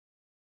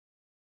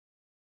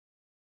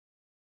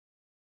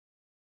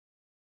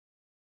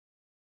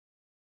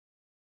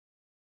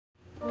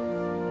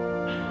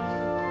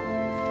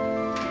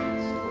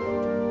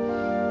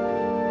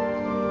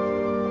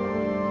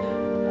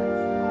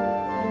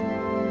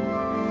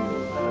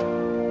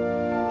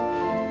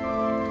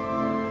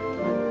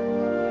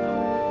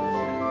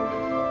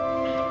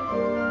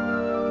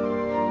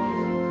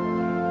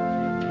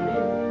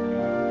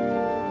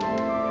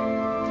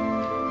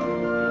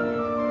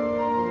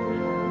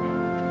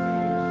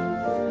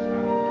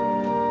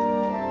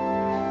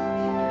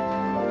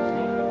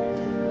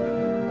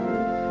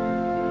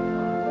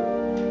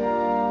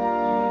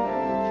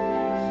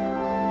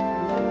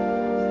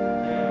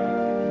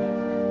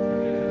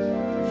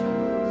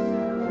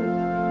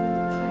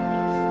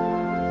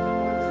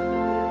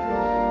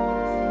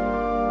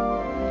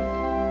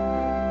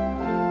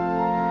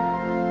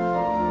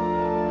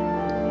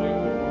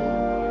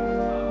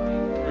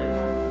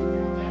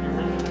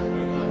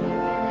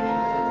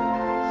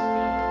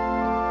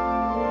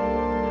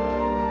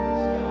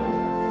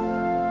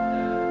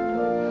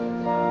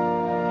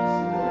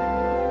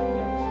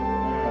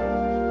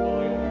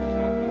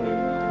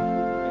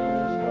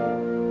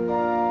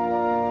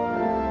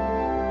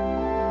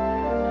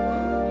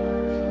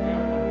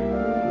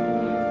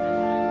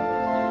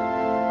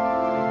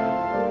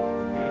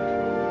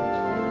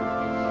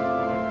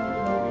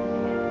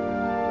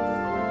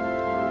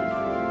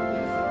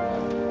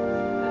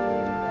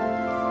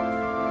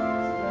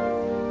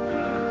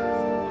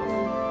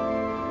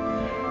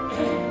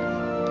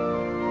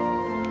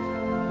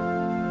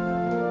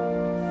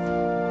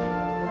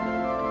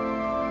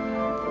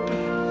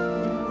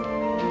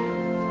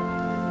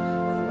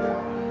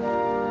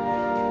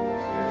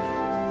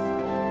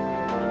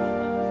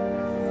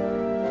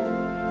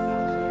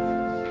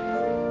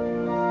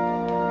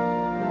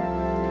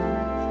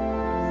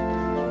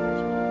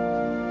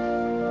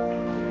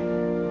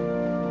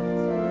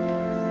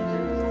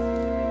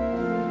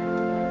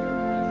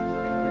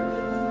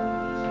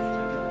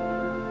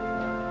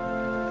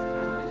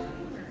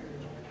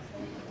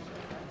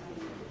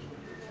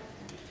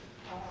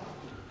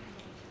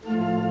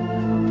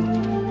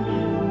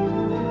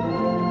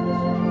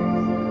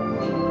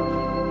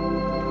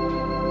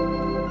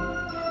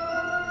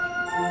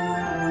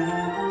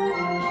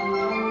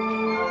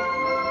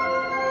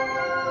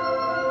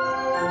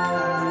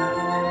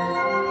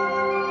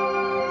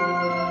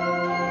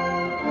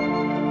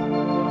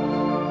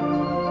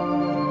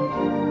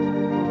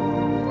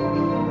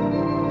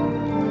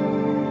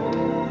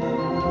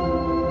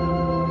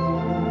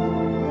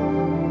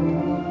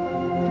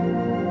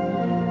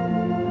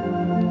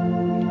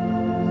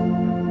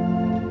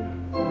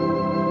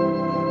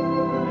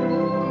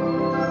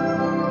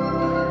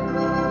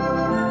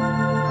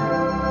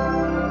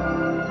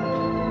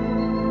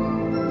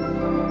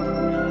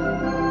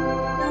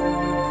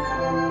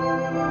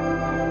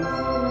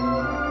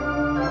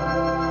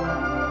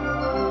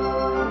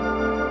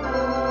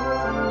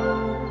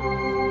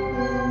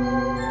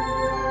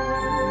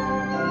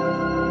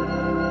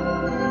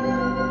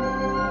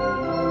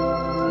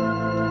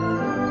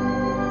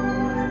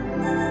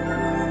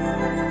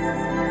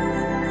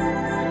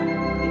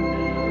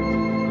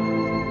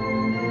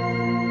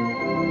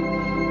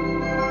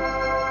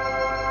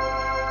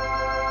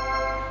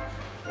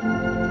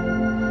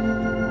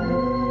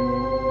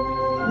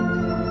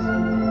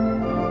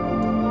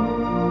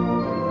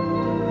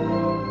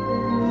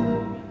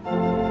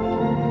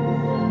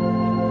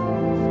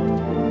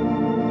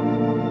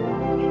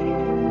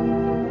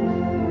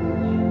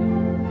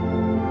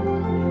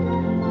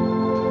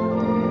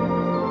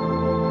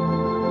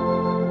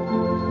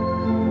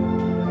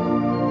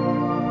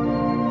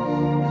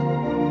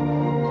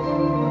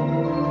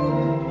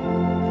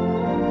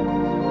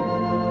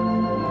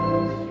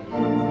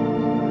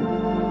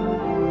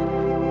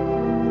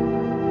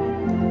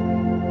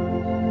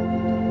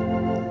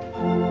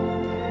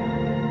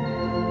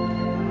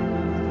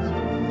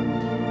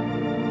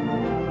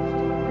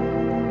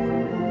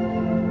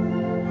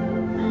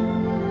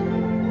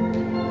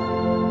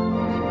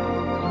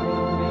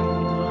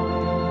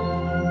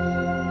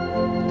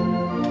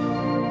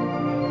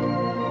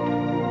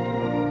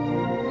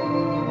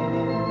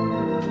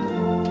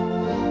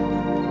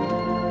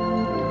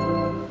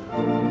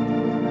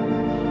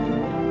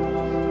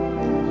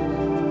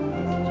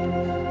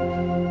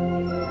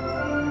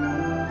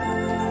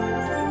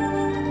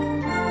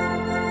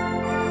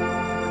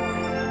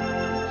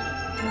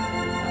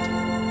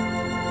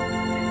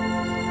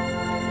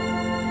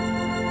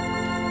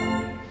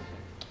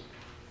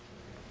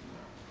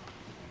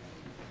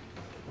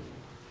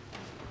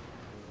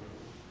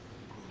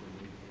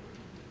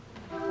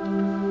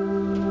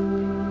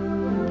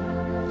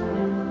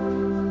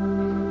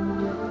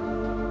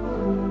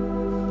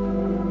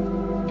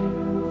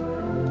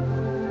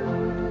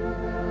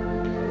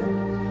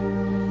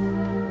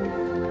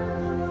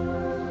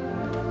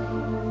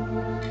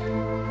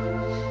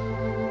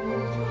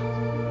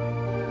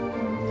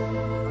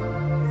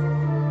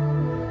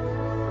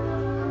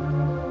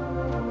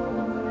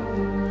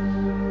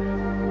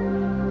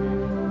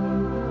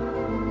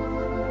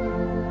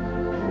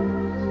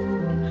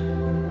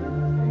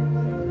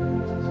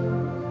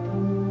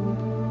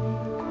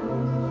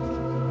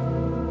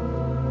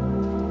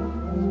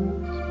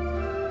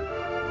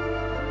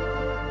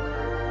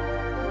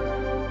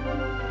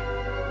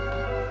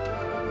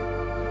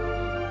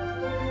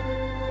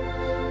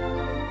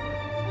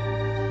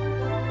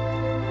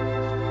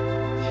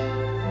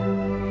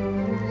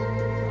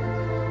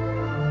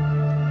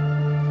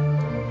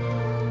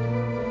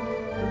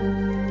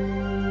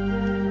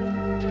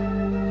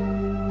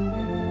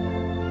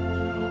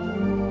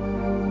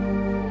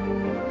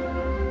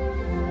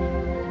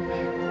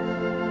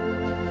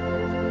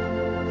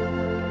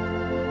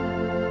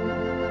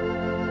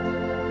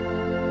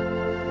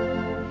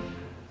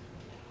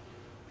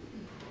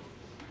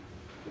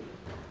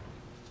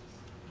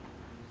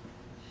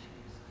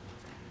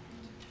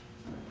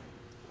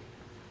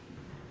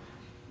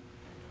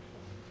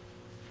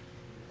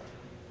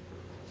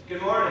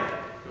Good morning.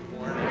 Good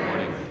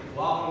morning.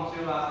 Welcome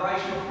to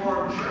Christ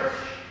Reformed Church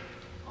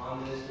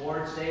on this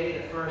Lord's Day,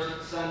 the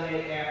first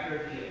Sunday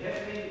after the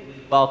Epiphany.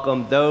 We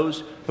welcome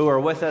those who are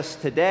with us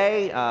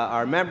today,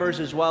 our members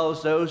as well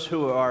as those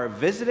who are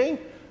visiting.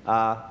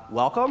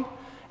 Welcome.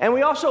 And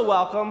we also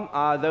welcome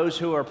those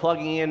who are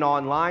plugging in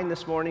online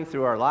this morning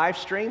through our live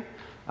stream.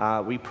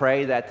 We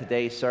pray that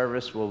today's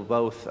service will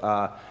both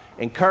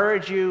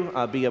encourage you,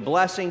 be a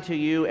blessing to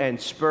you, and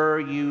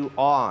spur you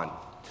on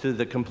to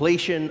the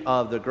completion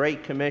of the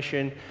Great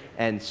Commission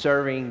and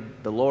serving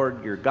the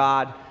Lord your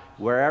God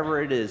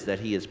wherever it is that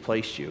He has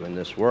placed you in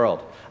this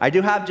world. I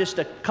do have just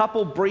a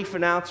couple brief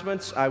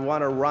announcements I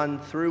want to run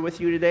through with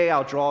you today.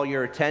 I'll draw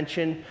your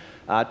attention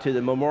to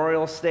the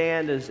memorial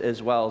stand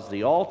as well as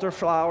the altar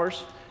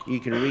flowers. You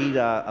can read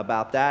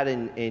about that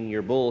in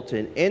your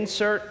bulletin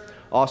insert.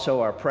 Also,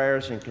 our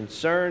prayers and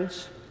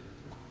concerns.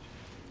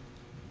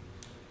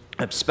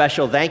 A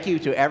special thank you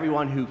to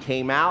everyone who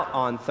came out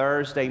on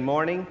Thursday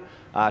morning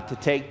to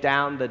take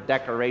down the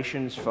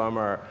decorations from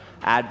our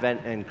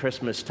Advent and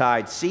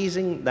Christmastide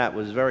season. That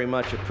was very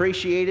much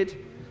appreciated.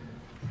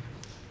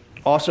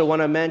 Also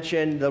want to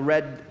mention the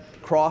Red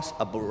Cross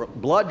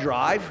Blood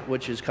Drive,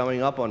 which is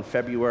coming up on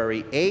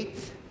February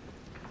 8th.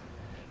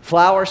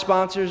 Flower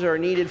sponsors are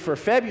needed for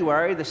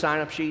February. The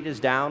sign-up sheet is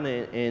down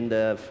in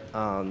the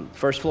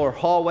first floor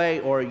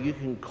hallway, or you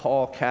can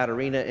call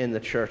Katerina in the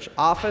church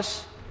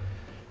office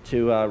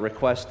to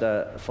request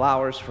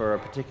flowers for a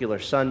particular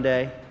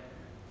Sunday.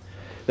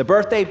 The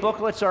birthday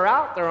booklets are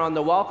out. They're on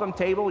the welcome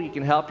table. You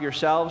can help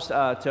yourselves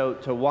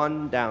to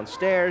one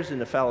downstairs in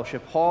the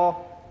fellowship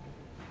hall.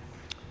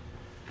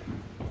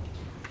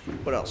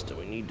 What else do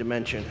we need to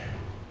mention?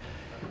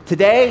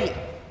 Today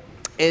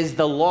is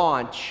the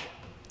launch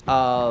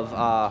of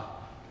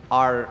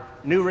our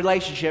new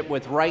relationship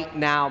with Right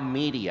Now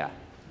Media.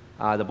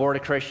 The Board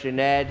of Christian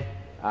Ed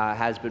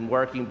has been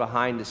working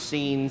behind the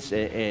scenes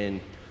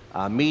in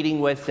meeting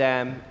with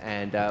them,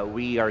 and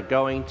we are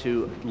going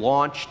to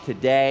launch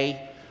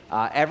today.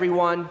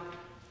 Everyone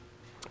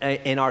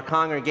in our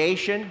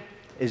congregation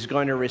is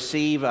going to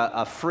receive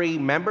a free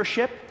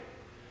membership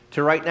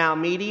to Right Now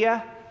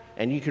Media,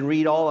 and you can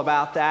read all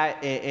about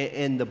that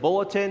in the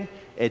bulletin.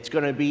 It's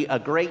going to be a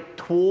great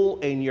tool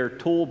in your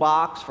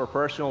toolbox for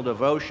personal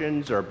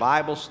devotions or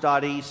Bible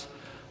studies.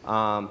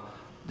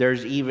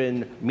 There's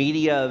even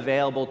media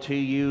available to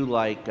you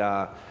like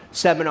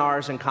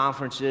seminars and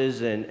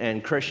conferences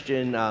and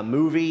Christian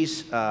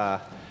movies.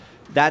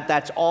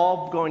 That's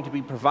all going to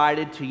be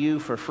provided to you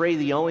for free.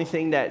 The only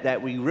thing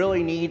that we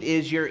really need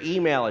is your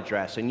email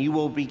address, and you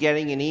will be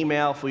getting an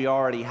email, if we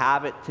already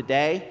have it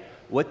today,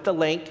 with the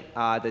link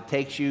that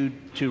takes you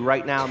to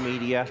Right Now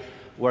Media,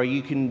 where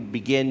you can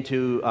begin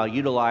to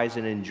utilize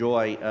and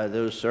enjoy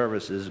those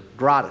services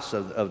gratis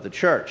of the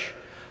church.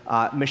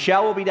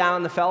 Michelle will be down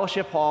in the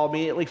fellowship hall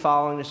immediately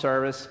following the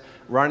service,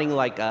 running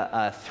like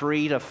a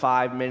 3 to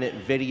 5 minute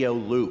video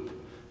loop,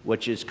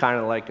 which is kind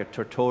of like a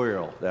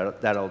tutorial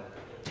that'll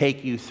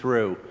take you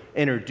through,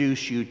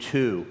 introduce you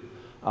to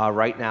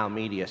Right Now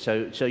Media.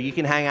 So you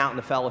can hang out in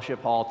the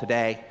fellowship hall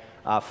today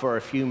for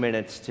a few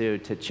minutes to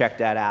check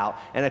that out.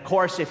 And of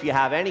course, if you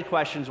have any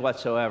questions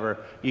whatsoever,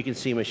 you can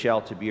see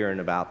Michelle Taburin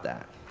about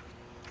that.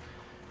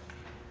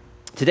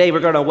 Today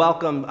we're going to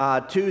welcome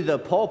to the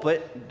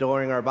pulpit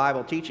during our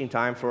Bible teaching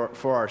time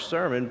for our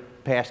sermon,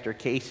 Pastor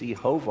Casey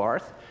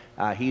Hovarth.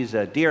 He's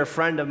a dear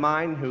friend of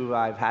mine who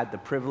I've had the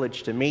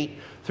privilege to meet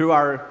through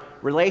our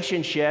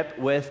relationship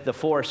with the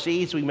Four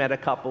Cs. We met a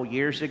couple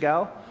years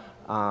ago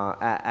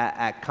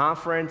at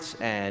conference,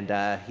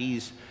 and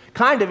he's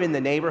kind of in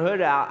the neighborhood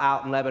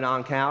out in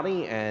Lebanon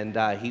County, and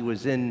he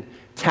was in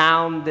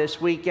town this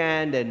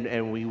weekend,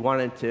 and we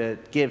wanted to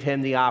give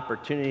him the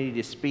opportunity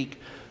to speak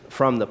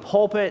from the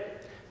pulpit,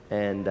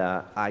 and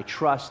I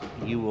trust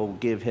you will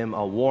give him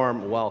a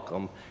warm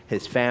welcome.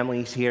 His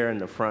family's here in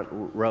the front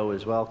row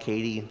as well.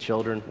 Katie and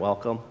children,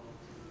 welcome.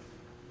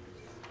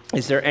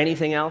 Is there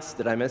anything else?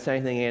 Did I miss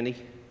anything, Andy?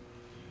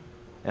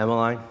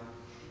 Emmeline?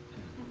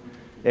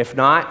 If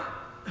not,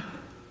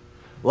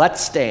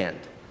 let's stand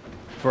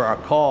for our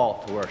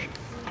call to worship.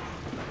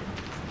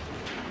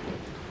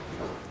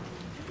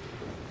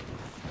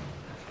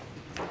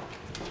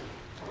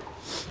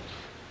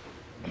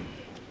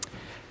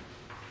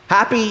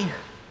 Happy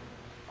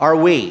are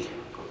we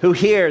who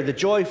hear the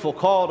joyful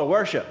call to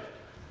worship,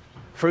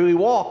 for we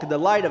walk in the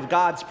light of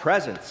God's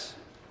presence.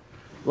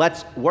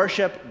 Let's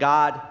worship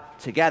God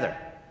together,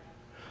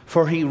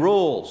 for He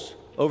rules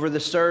over the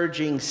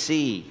surging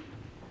sea,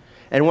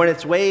 and when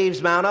its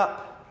waves mount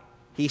up,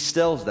 He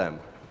stills them.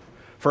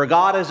 For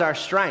God is our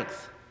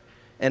strength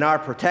and our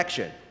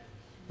protection,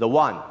 the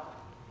one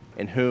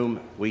in whom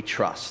we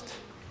trust.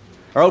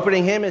 Our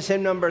opening hymn is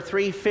hymn number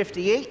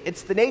 358.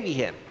 It's the Navy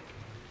hymn.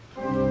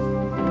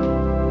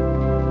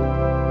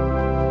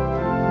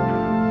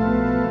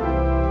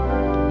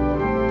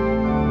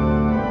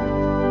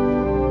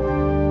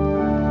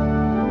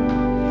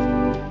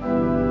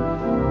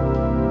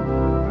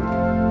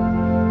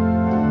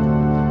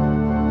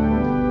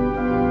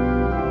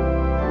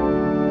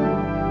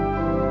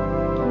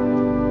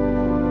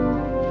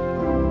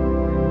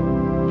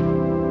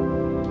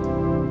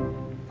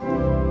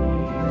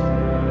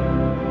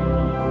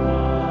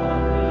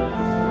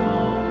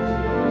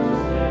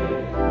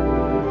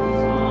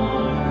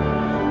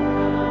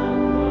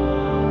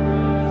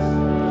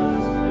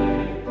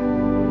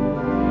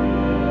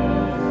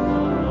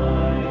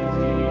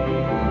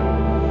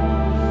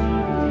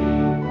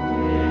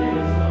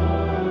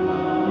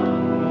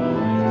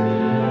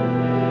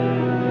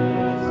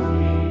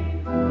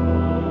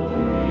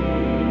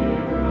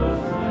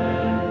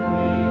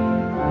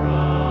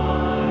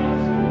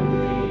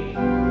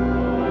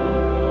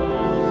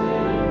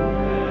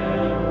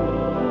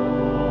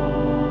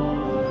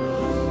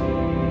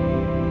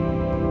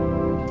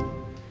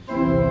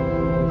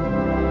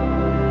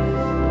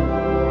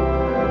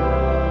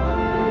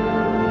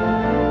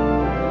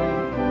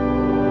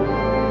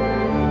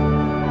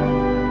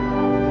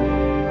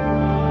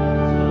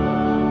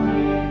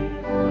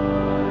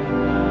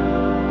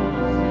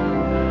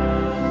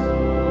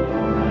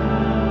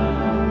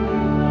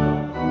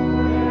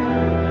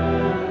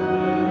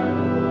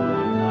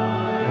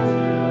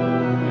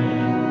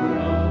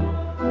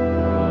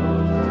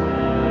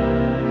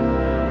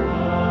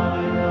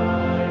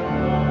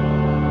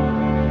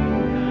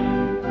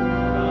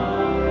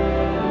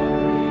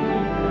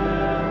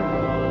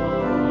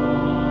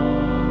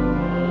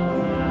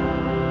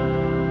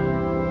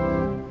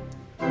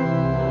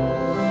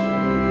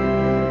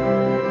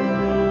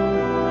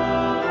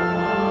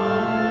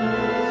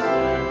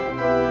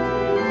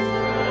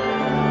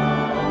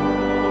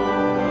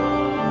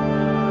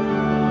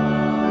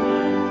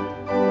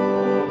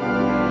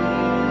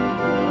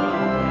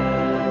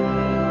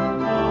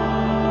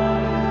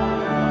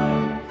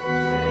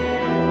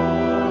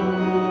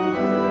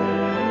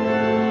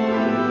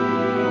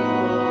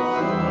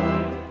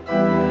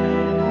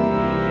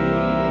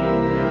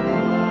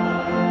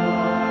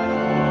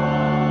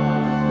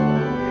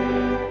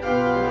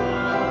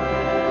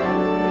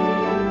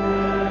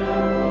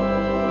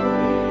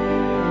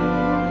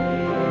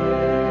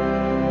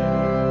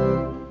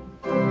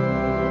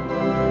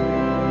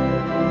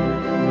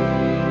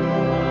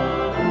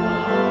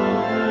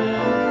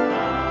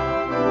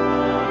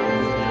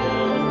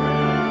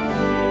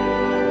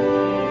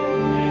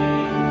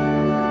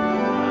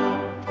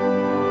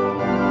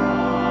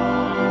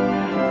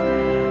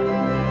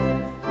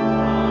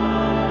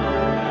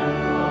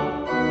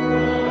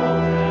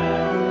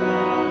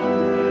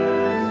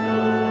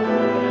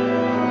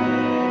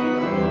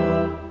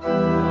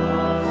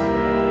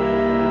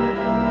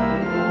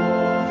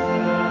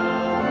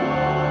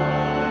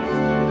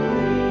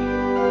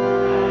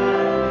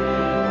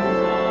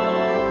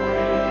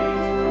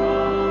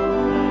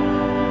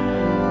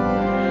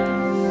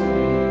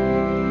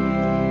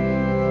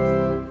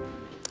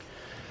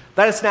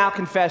 Let us now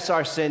confess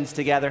our sins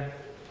together.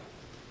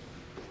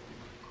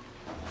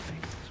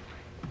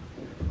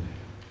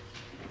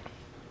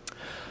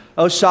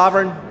 O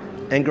sovereign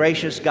and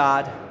gracious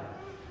God,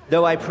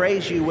 though I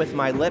praise you with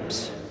my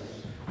lips,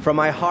 from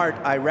my heart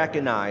I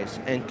recognize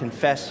and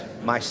confess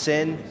my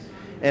sin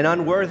and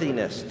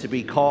unworthiness to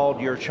be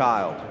called your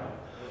child,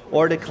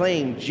 or to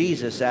claim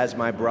Jesus as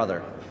my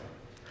brother.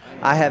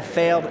 I have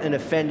failed and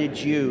offended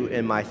you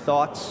in my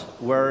thoughts,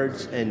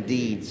 words, and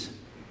deeds.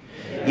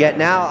 Yet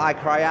now I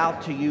cry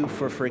out to you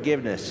for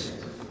forgiveness.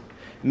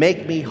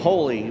 Make me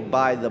holy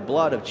by the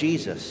blood of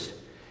Jesus,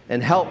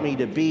 and help me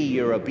to be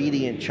your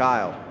obedient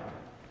child.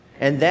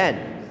 And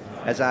then,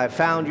 as I have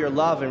found your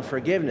love and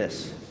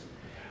forgiveness,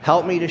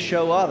 help me to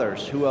show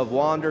others who have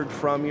wandered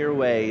from your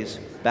ways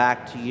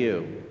back to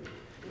you.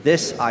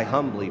 This I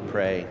humbly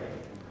pray.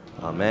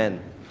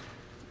 Amen.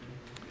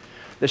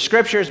 The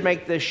scriptures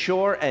make this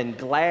sure and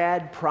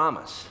glad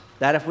promise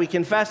that if we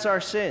confess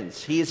our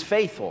sins, he is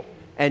faithful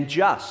and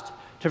just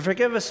to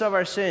forgive us of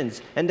our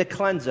sins and to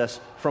cleanse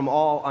us from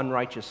all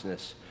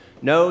unrighteousness.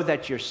 Know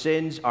that your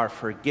sins are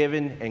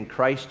forgiven in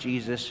Christ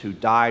Jesus, who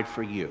died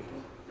for you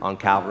on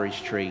Calvary's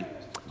tree.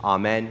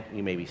 Amen.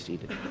 You may be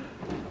seated.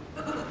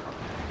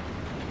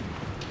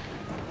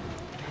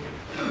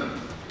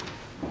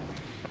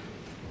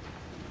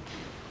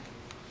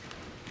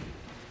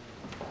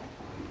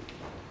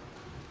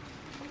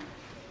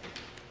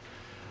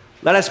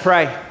 Let us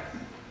pray.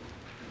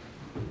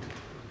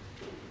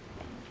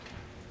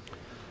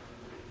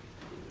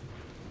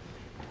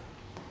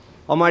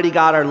 Almighty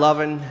God, our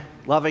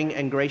loving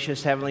and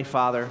gracious Heavenly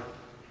Father,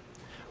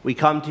 we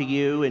come to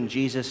you in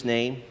Jesus'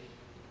 name,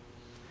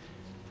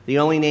 the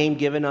only name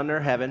given under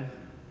heaven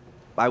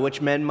by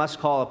which men must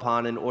call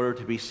upon in order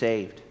to be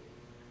saved.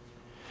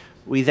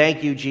 We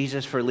thank you,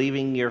 Jesus, for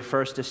leaving your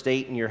first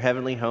estate in your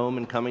heavenly home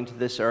and coming to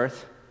this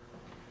earth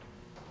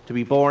to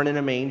be born in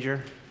a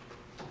manger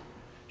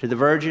to the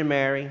Virgin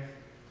Mary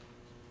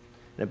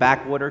in a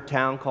backwater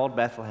town called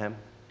Bethlehem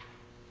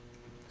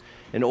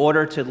in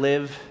order to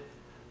live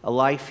a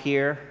life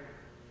here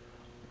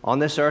on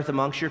this earth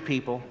amongst your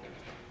people,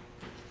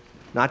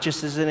 not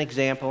just as an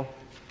example,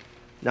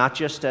 not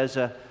just as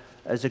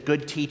a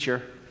good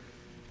teacher,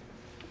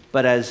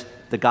 but as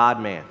the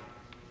God-man,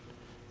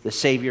 the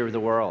Savior of the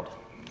world,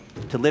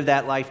 to live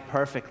that life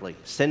perfectly,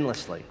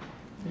 sinlessly,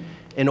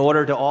 in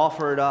order to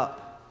offer it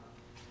up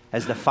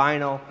as the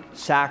final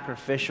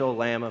sacrificial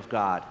Lamb of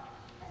God,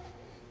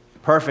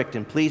 perfect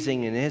and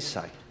pleasing in his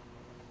sight,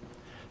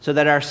 so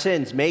that our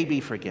sins may be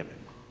forgiven,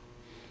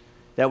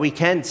 that we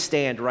can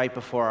stand right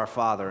before our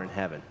Father in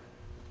heaven,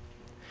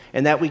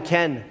 and that we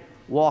can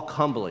walk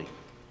humbly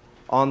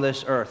on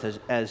this earth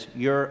as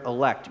your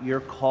elect, your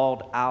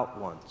called out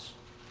ones,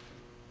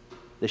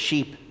 the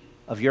sheep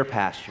of your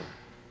pasture.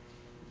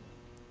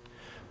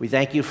 We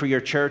thank you for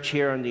your church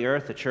here on the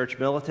earth, the Church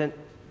Militant.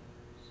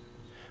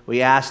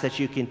 We ask that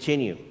you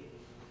continue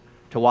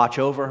to watch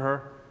over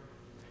her,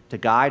 to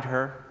guide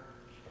her,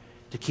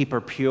 to keep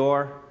her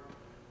pure,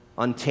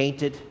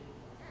 untainted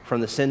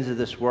from the sins of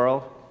this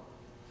world,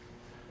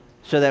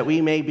 so that we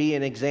may be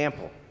an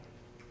example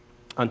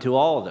unto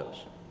all of those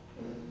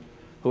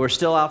who are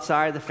still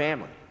outside of the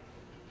family,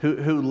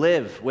 who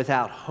live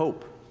without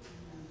hope,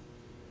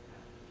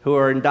 who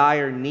are in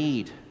dire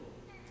need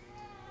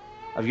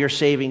of your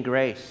saving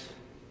grace.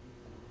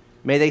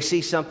 May they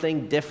see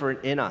something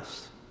different in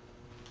us.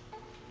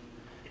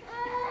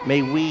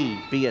 May we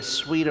be a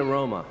sweet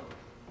aroma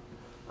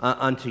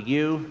unto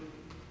you,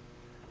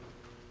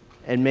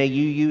 and may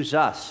you use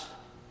us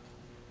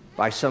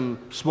by some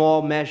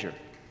small measure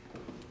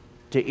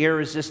to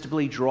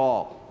irresistibly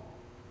draw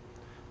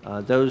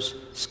those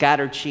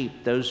scattered sheep,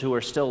 those who are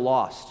still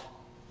lost,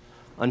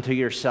 unto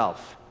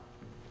yourself.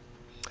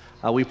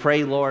 We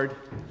pray, Lord,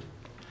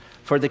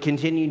 for the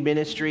continued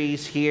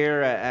ministries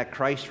here at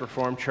Christ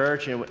Reformed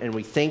Church, and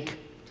we think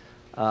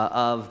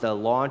of the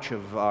launch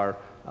of our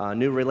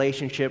new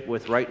relationship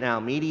with Right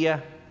Now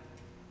Media.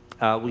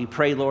 We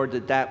pray,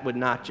 Lord, that would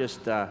not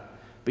just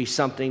be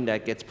something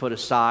that gets put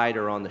aside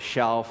or on the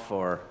shelf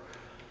or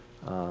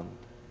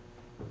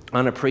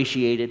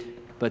unappreciated,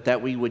 but that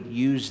we would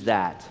use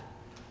that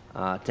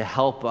to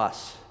help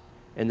us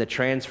in the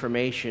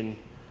transformation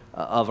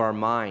of our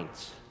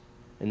minds,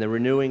 in the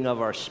renewing of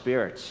our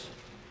spirits,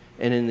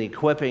 and in the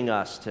equipping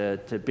us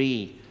to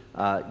be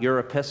your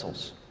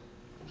epistles,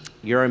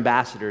 your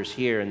ambassadors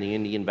here in the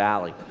Indian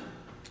Valley.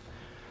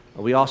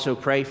 We also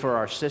pray for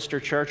our sister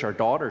church, our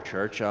daughter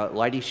church,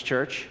 Lighty's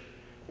Church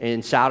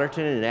in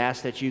Souderton, and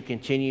ask that you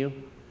continue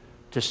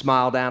to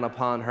smile down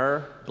upon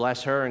her,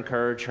 bless her,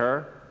 encourage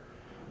her,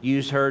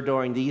 use her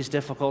during these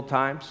difficult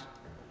times.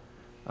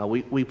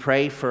 We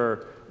pray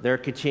for their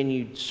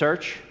continued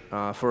search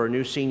for a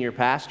new senior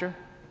pastor,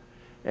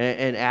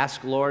 and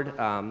ask, Lord,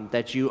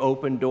 that you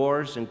open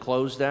doors and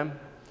close them,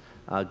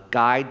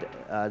 guide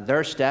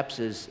their steps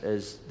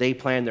as they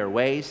plan their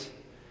ways,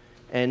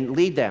 and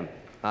lead them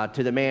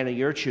to the man of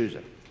your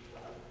choosing.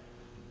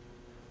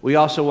 We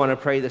also want to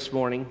pray this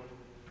morning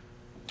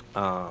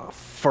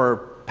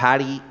for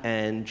Patty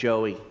and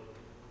Joey.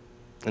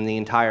 and the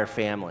entire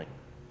family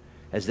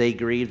as they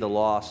grieve the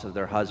loss of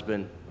their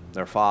husband,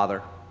 their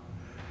father.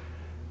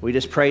 We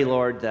just pray,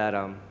 Lord, that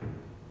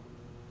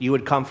you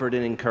would comfort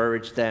and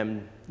encourage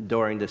them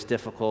during this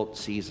difficult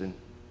season.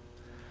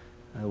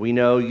 We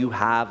know you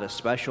have a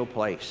special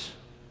place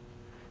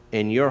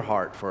in your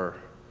heart for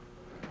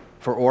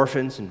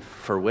orphans and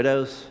for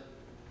widows.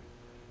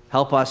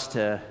 Help us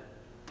to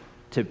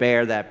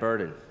bear that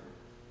burden.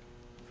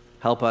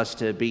 Help us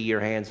to be your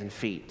hands and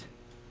feet,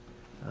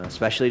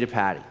 especially to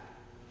Patty.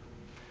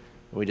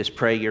 We just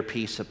pray your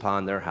peace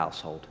upon their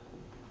household.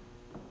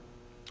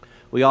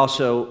 We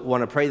also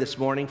want to pray this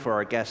morning for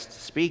our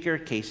guest speaker,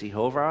 Casey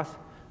Hovarth.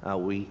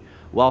 We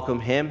welcome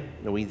him,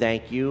 and we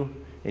thank you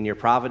in your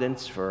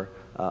providence for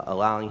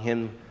allowing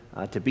him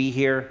to be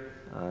here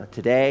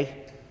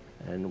today.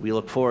 And we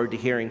look forward to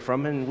hearing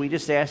from him. We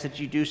just ask that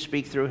you do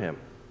speak through him.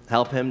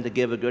 Help him to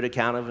give a good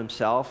account of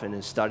himself and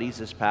his studies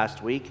this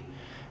past week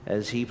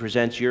as he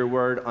presents your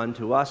word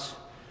unto us.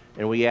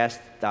 And we ask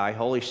thy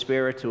Holy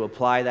Spirit to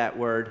apply that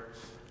word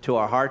to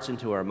our hearts and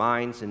to our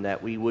minds, and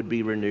that we would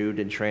be renewed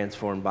and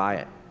transformed by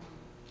it.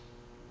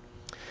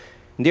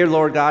 And dear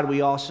Lord God,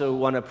 we also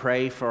want to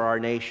pray for our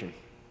nation.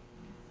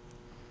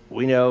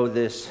 We know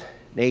this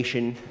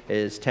nation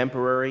is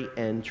temporary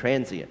and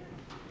transient,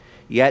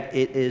 yet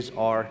it is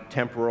our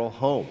temporal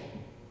home.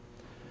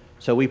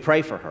 So we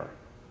pray for her.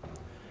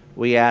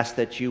 We ask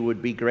that you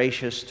would be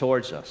gracious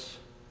towards us,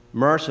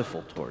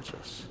 merciful towards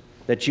us,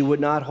 that you would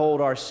not hold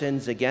our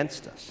sins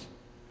against us.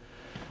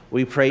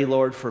 We pray,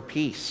 Lord, for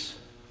peace.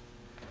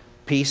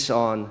 Peace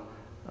on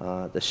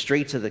the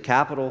streets of the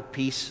capital,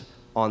 peace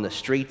on the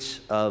streets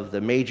of the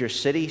major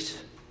cities,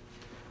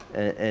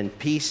 and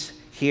peace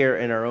here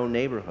in our own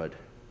neighborhood.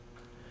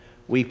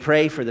 We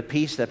pray for the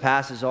peace that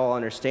passes all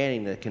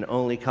understanding that can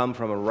only come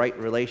from a right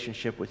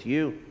relationship with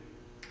you.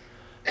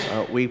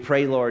 We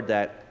pray, Lord,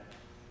 that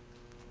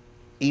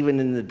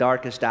even in the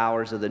darkest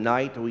hours of the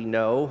night, we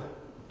know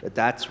that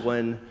that's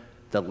when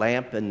the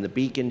lamp and the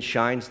beacon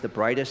shines the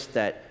brightest,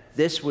 that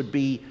this would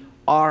be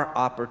our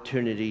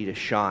opportunity to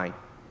shine.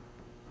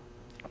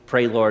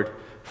 Pray, Lord,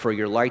 for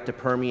your light to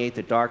permeate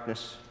the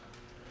darkness.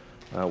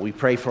 We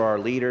pray for our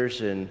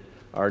leaders and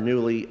our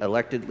newly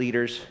elected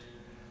leaders,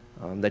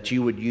 that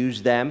you would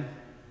use them.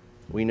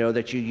 We know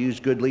that you use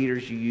good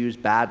leaders, you use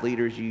bad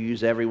leaders, you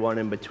use everyone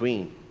in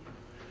between.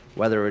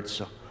 Whether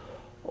it's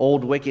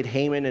old wicked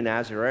Haman and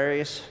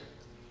Azarias,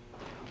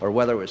 or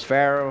whether it was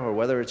Pharaoh, or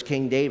whether it's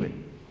King David.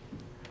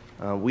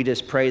 We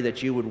just pray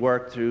that you would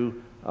work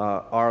through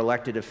our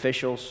elected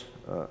officials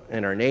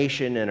in our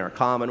nation and our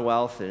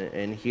commonwealth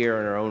and here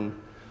in our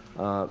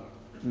own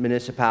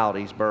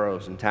municipalities,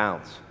 boroughs, and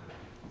towns.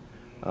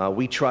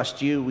 We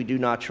trust you. We do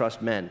not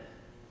trust men.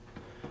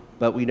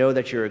 But we know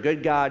that you're a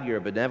good God, you're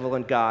a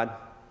benevolent God,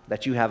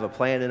 that you have a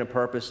plan and a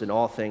purpose in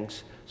all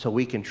things, so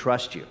we can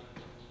trust you.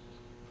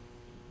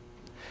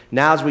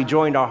 Now, as we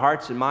joined our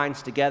hearts and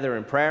minds together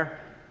in prayer,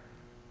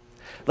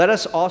 let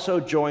us also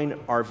join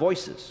our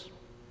voices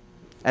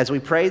as we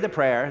pray the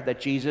prayer that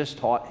Jesus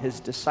taught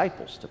his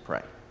disciples to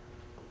pray.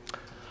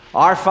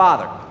 Our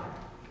Father,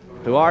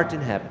 who art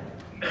in heaven,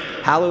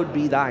 hallowed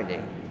be thy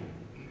name.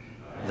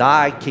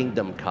 Thy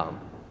kingdom come,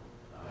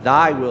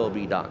 thy will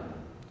be done,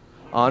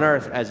 on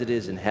earth as it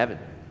is in heaven.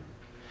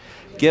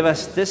 Give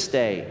us this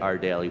day our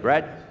daily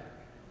bread,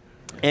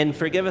 and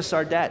forgive us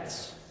our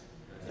debts,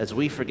 as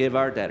we forgive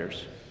our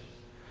debtors.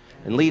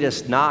 And lead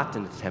us not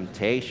into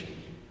temptation,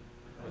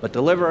 but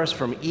deliver us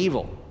from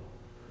evil.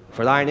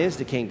 For thine is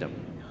the kingdom,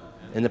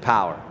 and the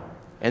power,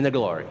 and the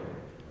glory,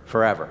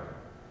 forever.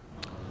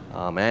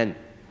 Amen.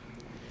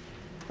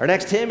 Our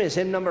next hymn is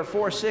hymn number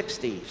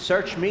 460,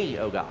 Search Me,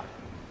 O God.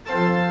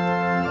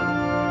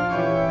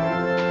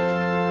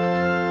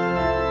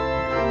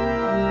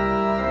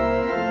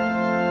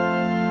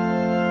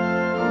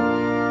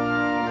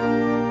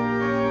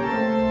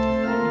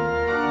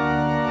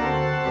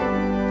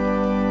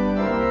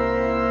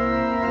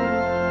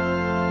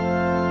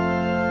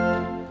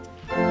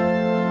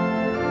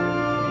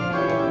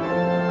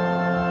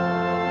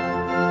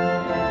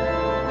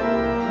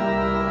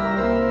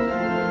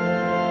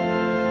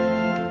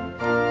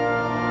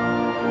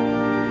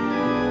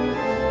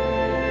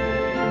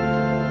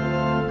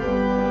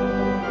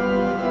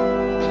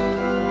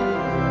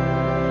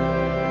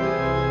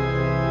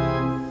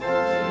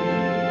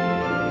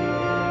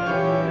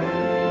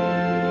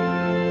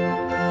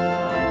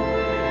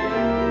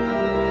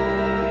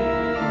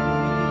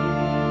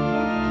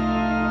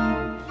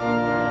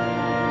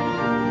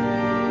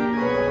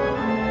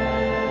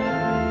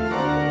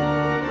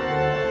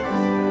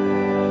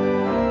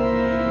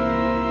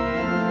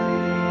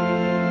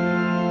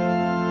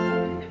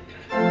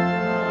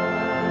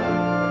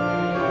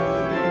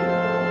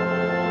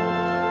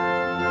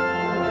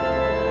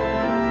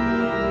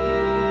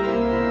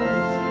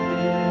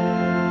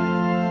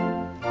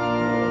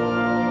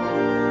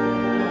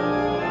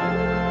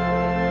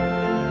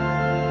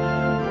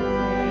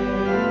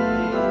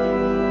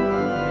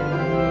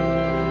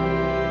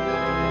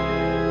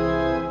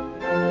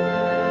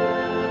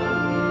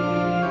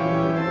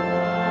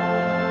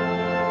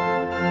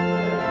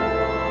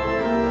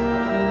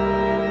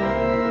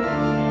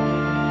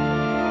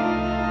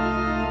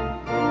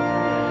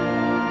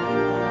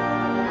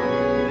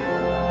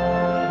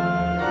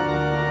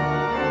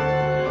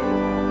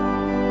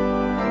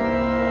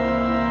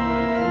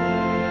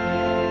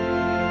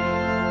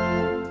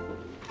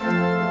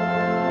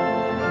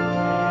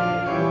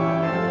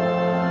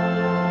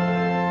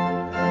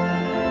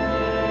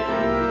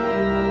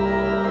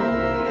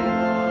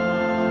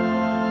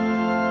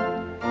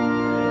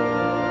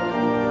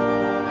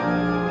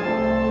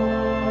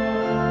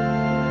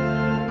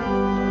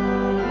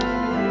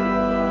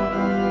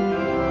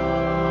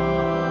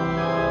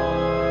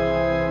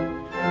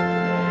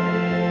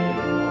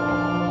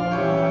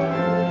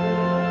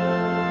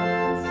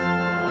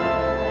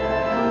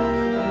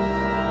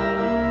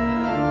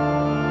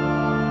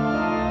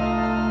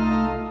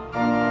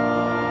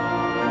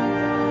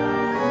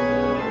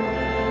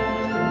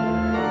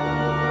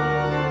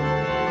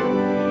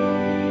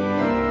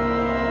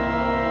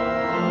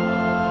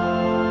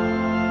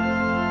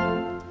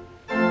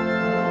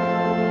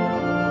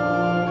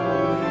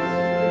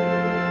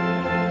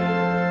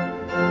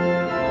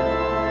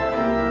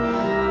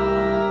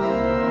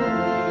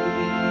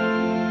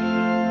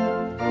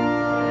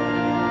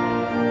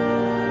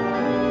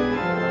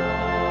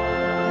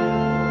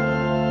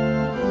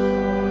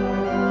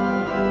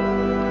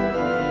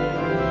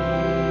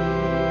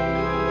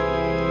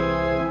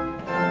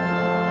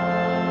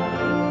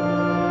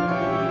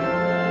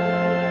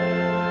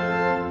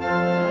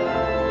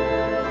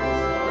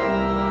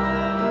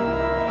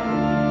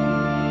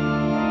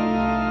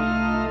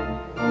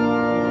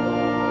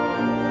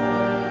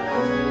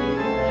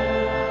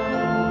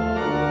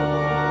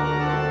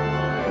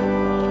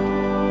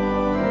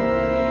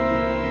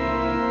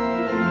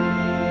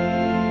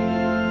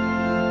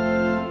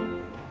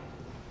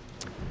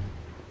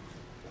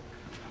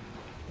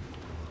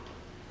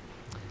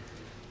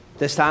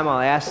 This time I'll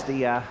ask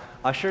the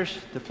ushers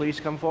to please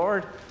come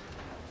forward.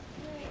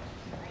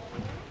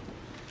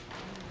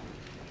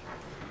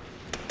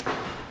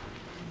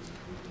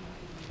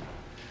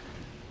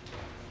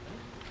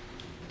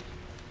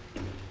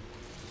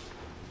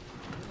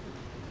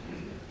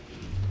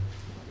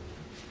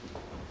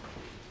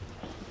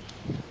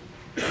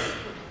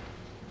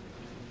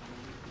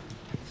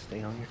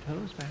 Stay on your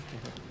toes back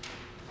there.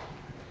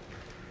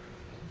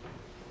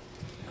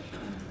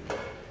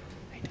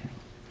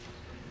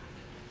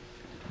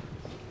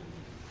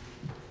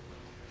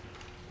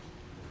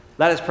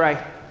 Let us pray.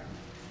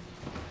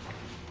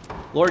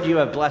 Lord, you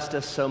have blessed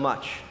us so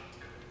much.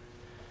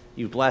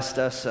 You've blessed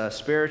us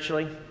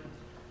spiritually.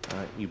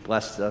 You've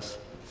blessed us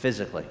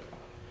physically.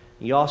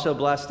 You also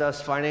blessed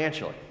us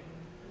financially.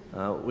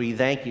 We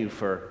thank you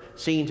for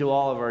seeing to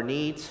all of our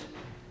needs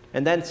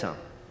and then some.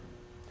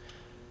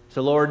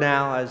 So, Lord,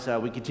 now as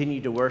we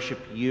continue to worship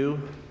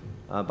you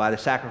by the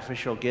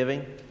sacrificial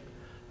giving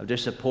of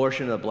just a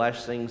portion of the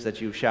blessings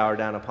that you've showered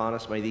down upon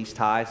us, may these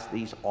tithes,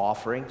 these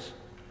offerings,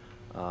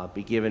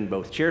 be given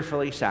both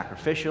cheerfully,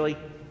 sacrificially,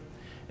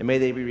 and may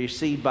they be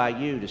received by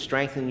you to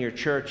strengthen your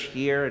church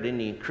here at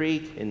Indian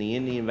Creek, in the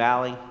Indian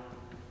Valley,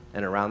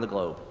 and around the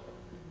globe.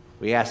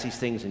 We ask these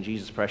things in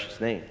Jesus'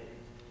 precious name.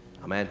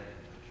 Amen.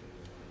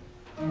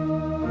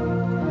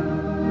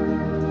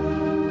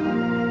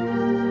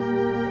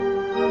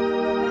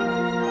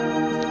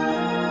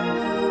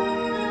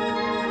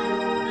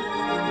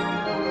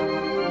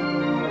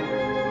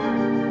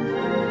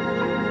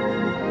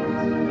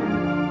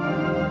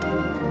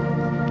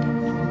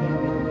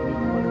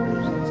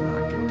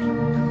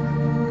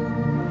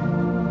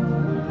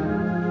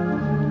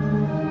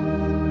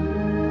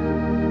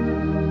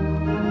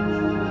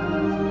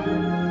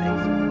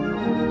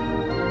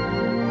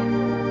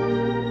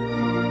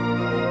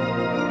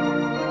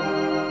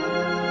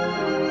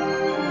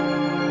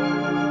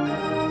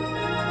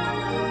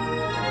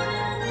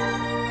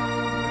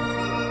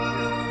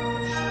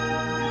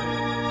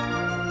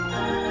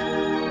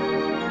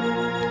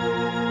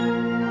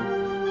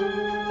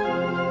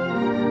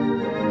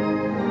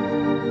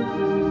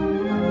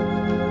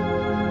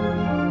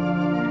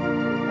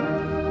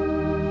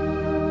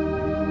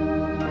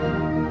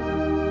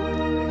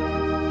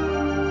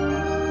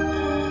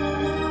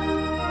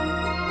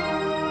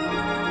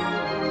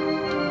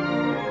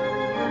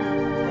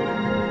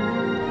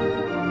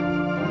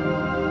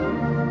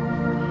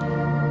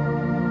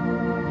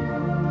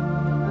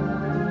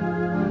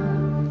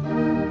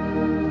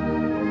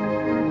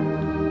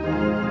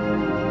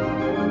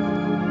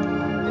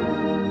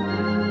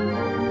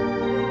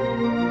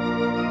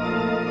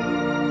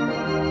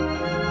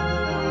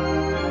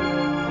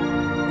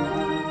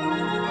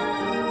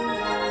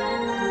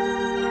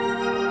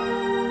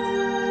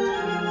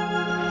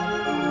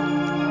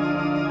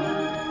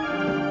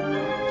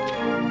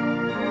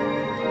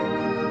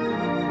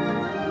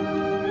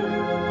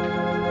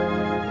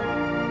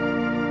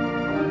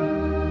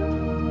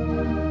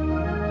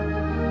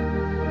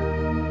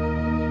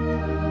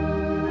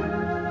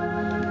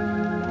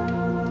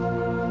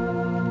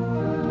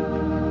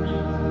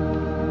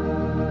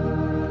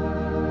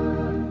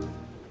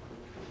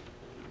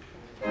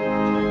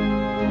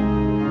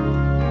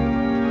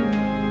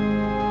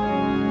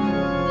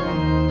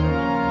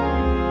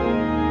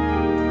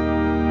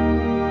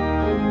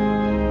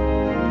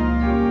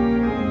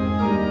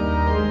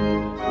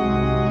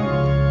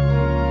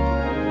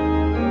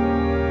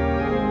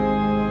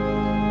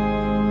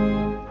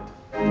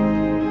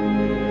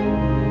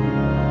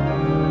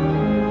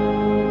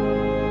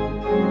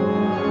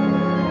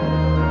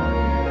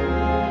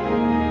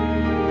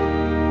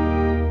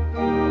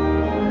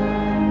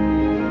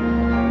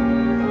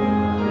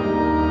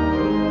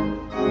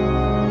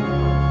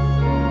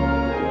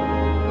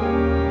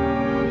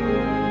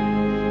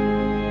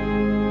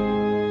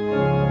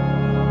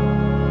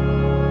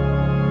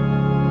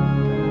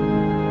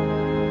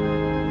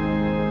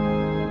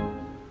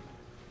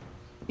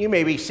 You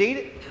may be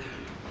seated.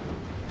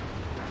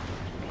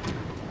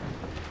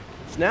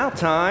 It's now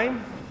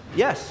time,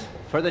 yes,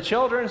 for the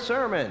children's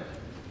sermon.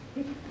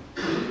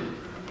 Would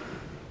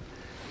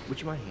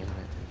you mind handing that?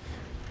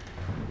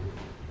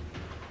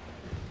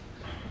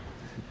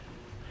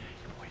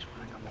 You boys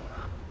want to come on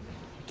up?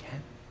 You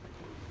can.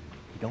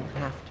 You don't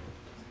have to.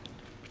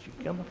 But you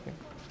can come up here.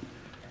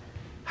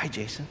 Hi,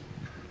 Jason.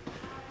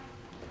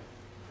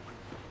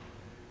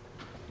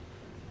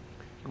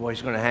 You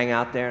boys going to hang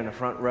out there in the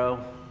front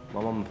row?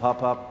 Mom and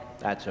Pop up?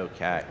 That's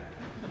okay.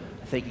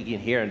 I think you can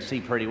hear and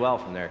see pretty well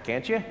from there,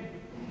 can't you?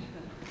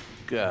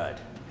 Good.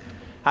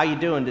 How you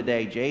doing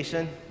today,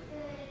 Jason?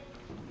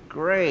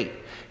 Great.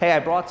 Hey, I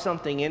brought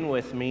something in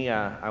with me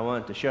I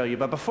wanted to show you.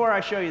 But before I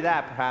show you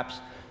that,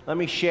 perhaps, let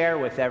me share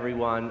with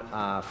everyone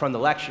from the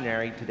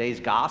lectionary today's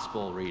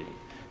gospel reading.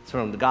 It's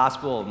from the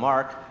Gospel of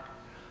Mark,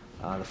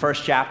 the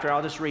first chapter.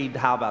 I'll just read,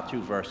 how about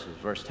 2 verses,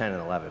 verse 10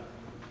 and 11.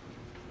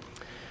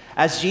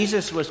 As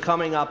Jesus was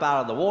coming up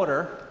out of the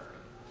water,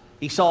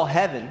 he saw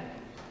heaven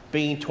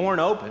being torn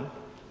open,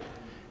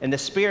 and the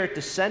Spirit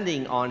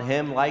descending on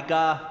him like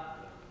a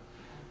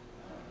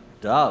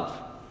dove,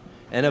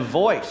 and a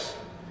voice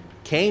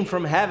came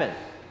from heaven.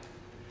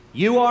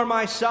 You are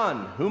my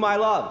Son, whom I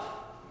love.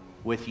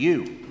 With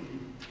you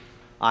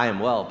I am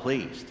well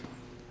pleased.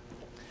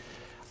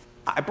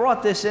 I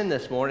brought this in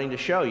this morning to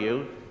show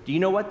you. Do you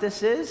know what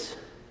this is?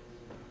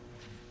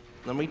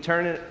 Let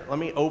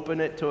me open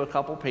it to a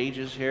couple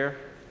pages here.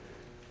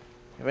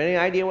 Have any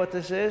idea what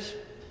this is?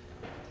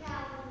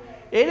 Calendar.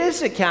 It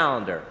is a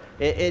calendar.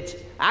 It's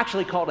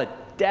actually called a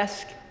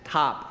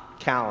desktop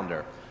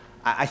calendar.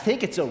 I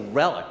think it's a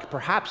relic,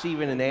 perhaps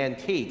even an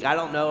antique. I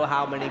don't know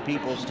how many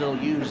people still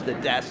use the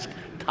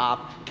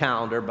desktop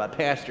calendar, but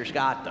Pastor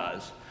Scott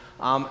does.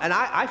 And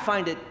I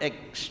find it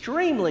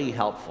extremely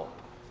helpful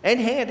and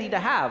handy to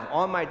have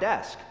on my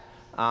desk.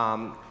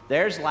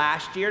 There's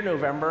last year,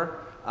 November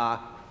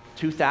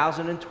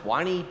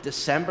 2020,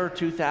 December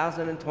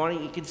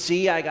 2020. You can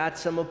see I got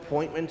some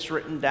appointments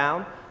written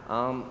down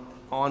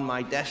on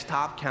my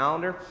desktop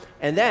calendar.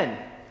 And then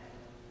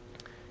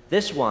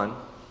this one,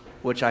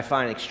 which I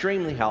find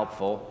extremely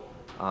helpful,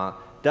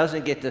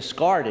 doesn't get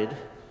discarded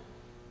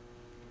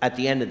at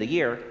the end of the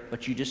year,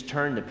 but you just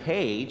turn the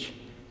page,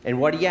 and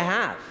what do you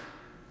have?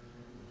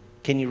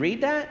 Can you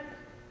read that?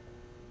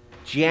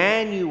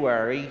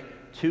 January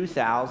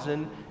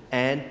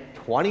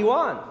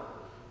 2021.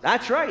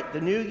 That's right,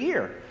 the new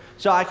year.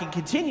 So I can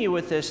continue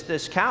with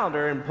this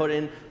calendar and put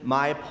in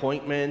my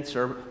appointments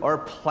or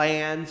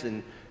plans,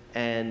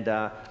 and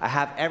I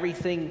have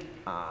everything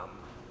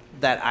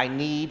that I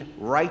need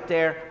right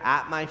there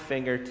at my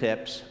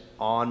fingertips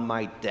on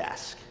my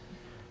desk.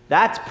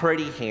 That's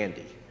pretty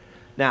handy.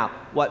 Now,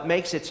 what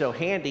makes it so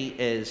handy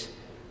is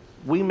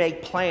we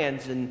make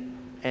plans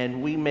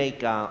and we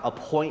make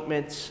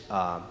appointments.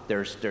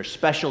 There's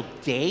special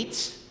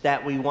dates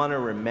that we want to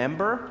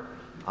remember,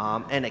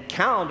 and a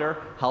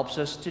calendar helps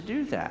us to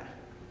do that.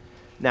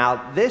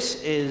 Now, this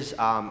is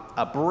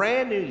a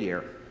brand new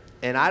year,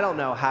 and I don't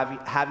know,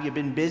 have you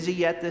been busy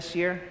yet this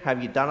year?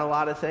 Have you done a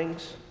lot of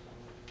things?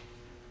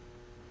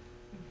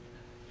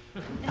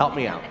 Help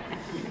me out.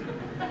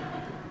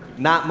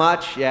 Not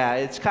much? Yeah,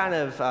 it's kind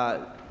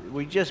of,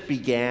 we just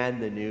began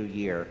the new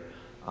year.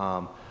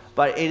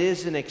 But it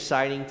is an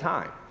exciting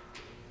time.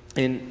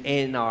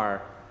 In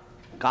our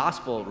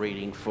gospel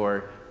reading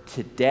for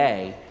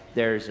today,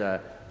 there's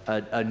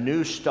a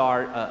new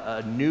start,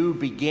 a new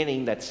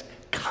beginning that's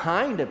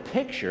kind of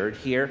pictured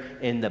here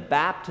in the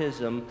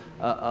baptism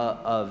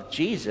of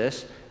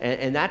Jesus,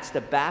 and that's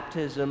the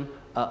baptism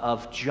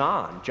of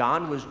John.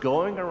 John was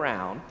going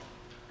around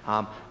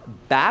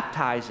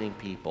baptizing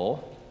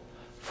people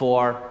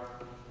for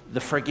the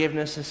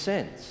forgiveness of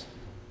sins.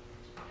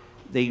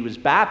 He was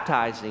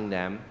baptizing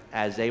them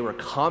as they were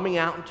coming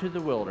out into the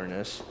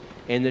wilderness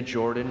in the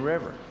Jordan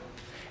River.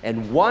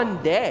 And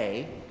one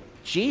day,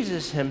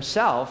 Jesus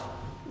himself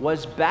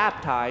was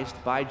baptized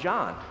by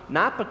John,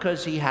 not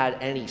because he had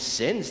any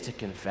sins to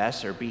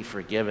confess or be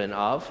forgiven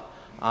of,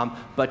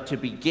 but to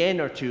begin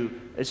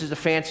this is a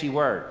fancy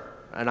word,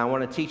 and I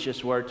want to teach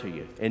this word to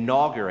you,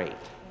 inaugurate.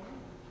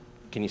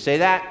 Can you say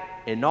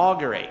that?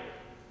 Inaugurate.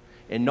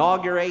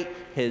 Inaugurate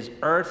his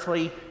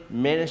earthly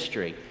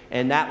ministry.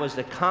 And that was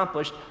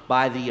accomplished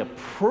by the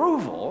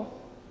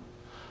approval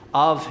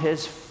of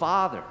his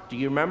Father. Do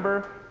you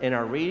remember in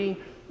our reading,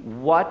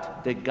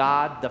 what did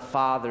God the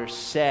Father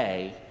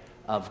say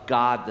of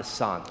God the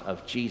Son,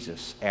 of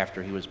Jesus,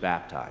 after he was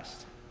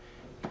baptized?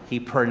 He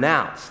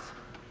pronounced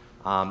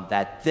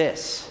that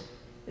this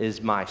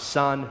is my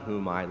Son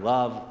whom I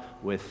love,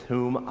 with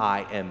whom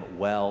I am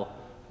well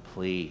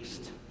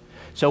pleased.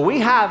 So we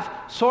have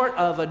sort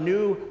of a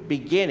new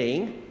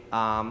beginning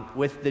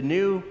with the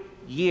new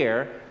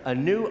year, a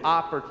new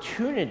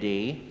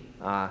opportunity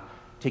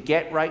to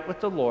get right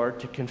with the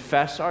Lord, to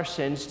confess our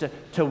sins,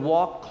 to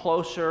walk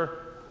closer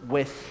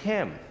with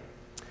him.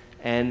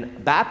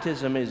 And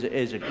baptism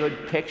is a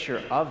good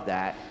picture of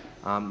that.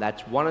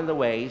 That's one of the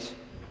ways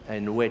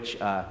in which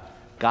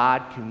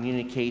God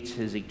communicates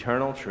his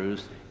eternal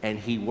truth, and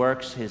he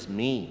works his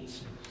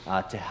means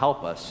to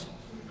help us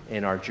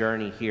in our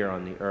journey here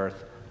on the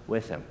earth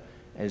with him.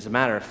 As a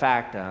matter of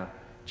fact,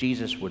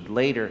 Jesus would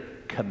later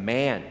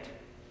command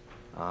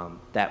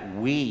that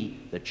we,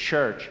 the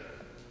church,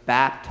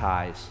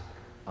 baptize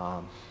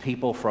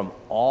people from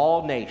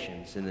all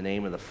nations in the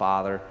name of the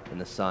Father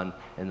and the Son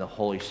and the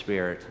Holy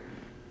Spirit.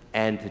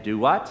 And to do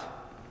what?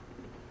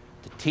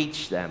 To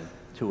teach them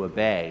to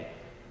obey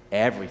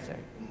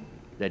everything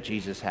that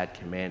Jesus had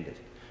commanded.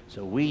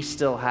 So we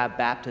still have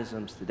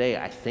baptisms today.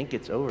 I think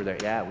it's over there.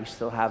 Yeah, we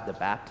still have the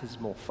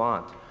baptismal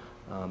font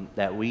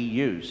that we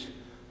use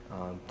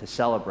to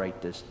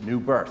celebrate this new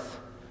birth,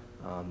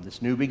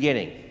 this new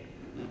beginning,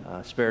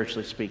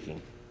 spiritually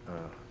speaking.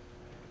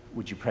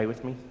 Would you pray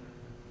with me?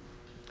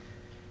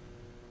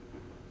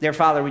 Dear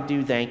Father, we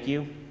do thank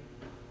you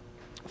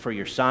for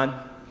your Son.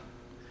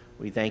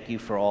 We thank you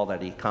for all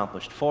that he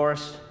accomplished for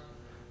us.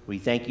 We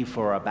thank you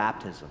for our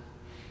baptism.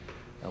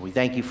 We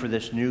thank you for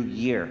this new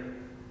year.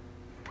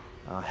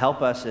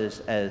 Help us,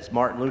 as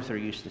Martin Luther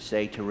used to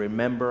say, to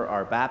remember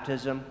our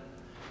baptism,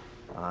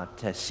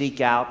 to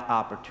seek out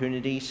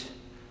opportunities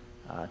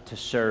to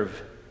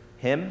serve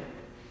him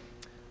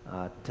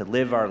to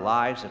live our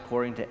lives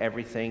according to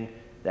everything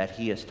that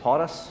He has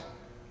taught us.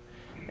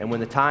 And when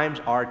the times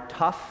are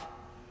tough,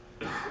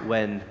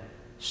 when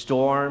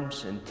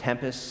storms and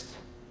tempests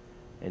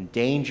and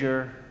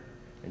danger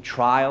and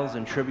trials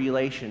and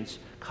tribulations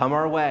come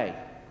our way,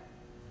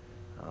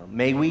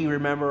 may we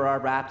remember our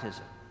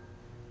baptism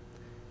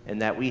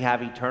and that we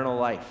have eternal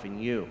life in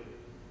You.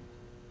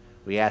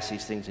 We ask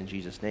these things in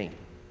Jesus' name.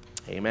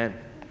 Amen.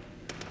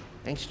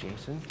 Thanks,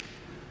 Jason.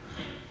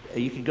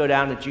 You can go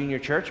down to junior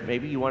church.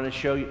 Maybe you want to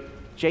show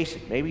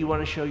Jason, maybe you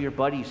want to show your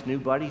buddies, new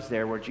buddies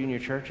there where junior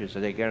church is. Are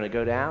they going to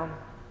go down?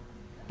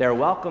 They're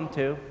welcome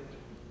to.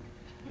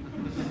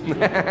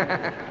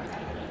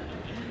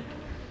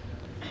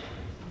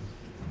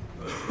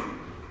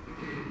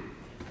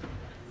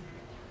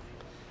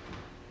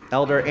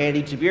 Elder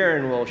Andy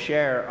Taburin will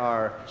share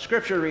our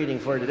scripture reading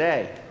for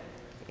today.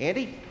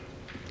 Andy?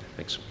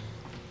 Thanks.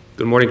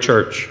 Good morning,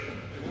 church.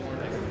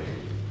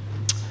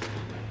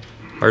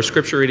 Our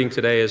scripture reading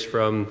today is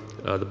from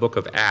the book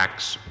of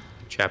Acts,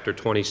 chapter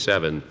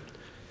 27,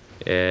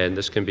 and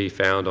this can be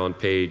found on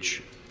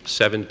page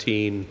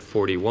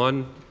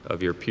 1741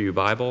 of your Pew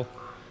Bible,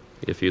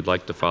 if you'd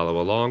like to follow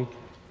along.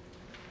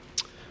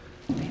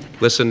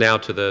 Listen now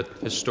to the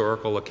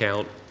historical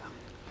account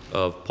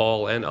of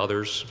Paul and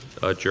others'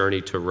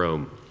 journey to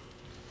Rome.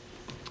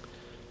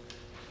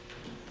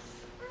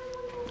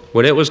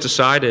 When it was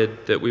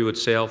decided that we would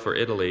sail for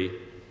Italy,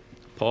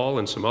 Paul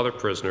and some other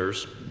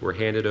prisoners were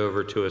handed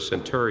over to a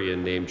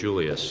centurion named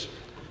Julius,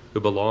 who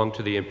belonged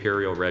to the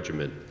imperial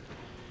regiment.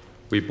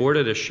 We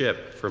boarded a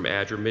ship from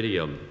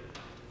Adramyttium,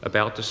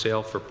 about to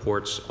sail for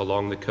ports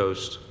along the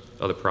coast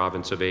of the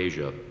province of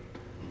Asia,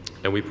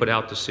 and we put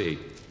out to sea.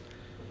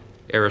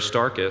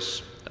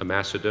 Aristarchus, a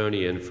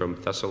Macedonian from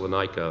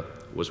Thessalonica,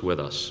 was with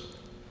us.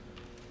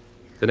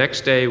 The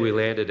next day we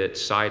landed at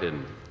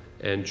Sidon,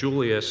 and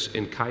Julius,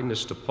 in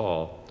kindness to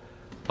Paul,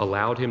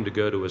 allowed him to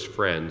go to his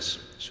friends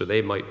so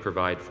they might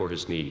provide for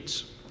his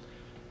needs.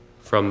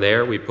 From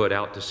there we put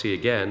out to sea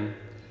again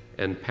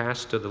and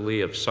passed to the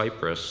lee of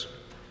Cyprus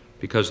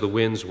because the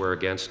winds were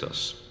against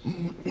us.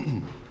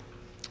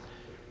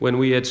 When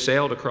we had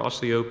sailed across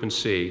the open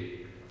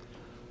sea,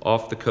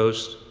 off the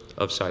coast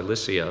of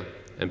Cilicia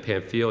and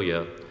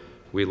Pamphylia,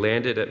 we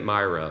landed at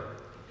Myra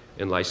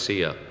in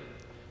Lycia.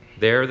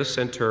 There the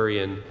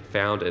centurion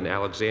found an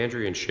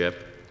Alexandrian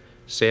ship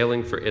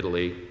sailing for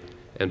Italy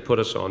and put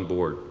us on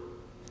board.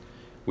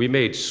 We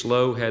made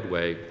slow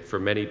headway for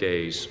many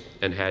days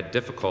and had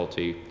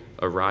difficulty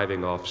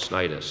arriving off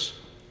Cnidus.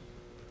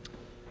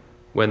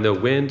 When the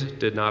wind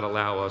did not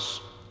allow us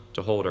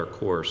to hold our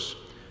course,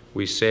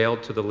 we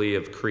sailed to the lee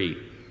of Crete,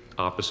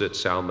 opposite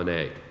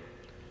Salmone.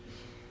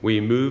 We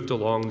moved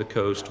along the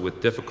coast with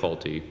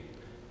difficulty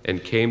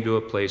and came to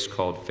a place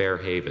called Fair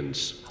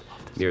Havens,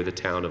 near the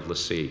town of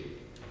Lasea.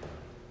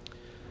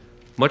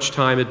 Much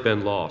time had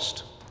been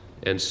lost,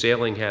 and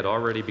sailing had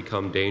already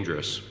become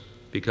dangerous,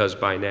 because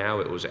by now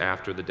it was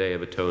after the Day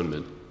of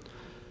Atonement.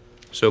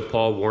 So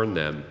Paul warned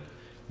them,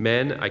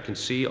 "Men, I can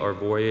see our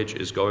voyage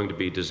is going to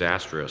be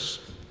disastrous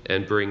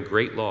and bring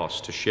great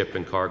loss to ship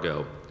and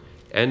cargo,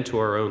 and to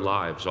our own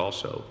lives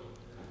also."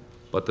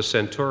 But the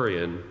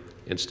centurion,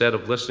 instead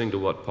of listening to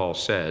what Paul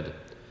said,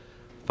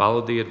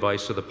 followed the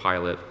advice of the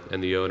pilot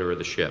and the owner of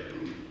the ship.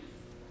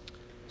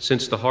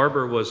 Since the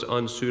harbor was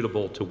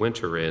unsuitable to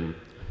winter in,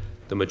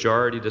 the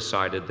majority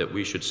decided that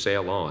we should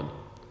sail on,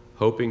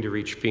 hoping to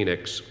reach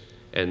Phoenix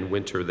and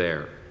winter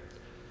there.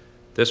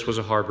 This was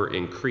a harbor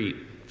in Crete,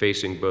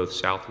 facing both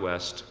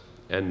southwest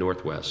and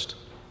northwest.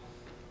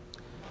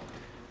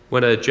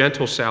 When a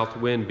gentle south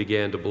wind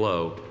began to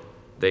blow,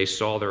 they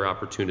saw their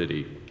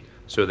opportunity,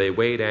 so they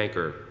weighed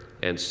anchor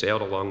and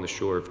sailed along the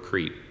shore of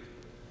Crete.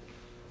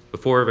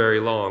 Before very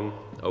long,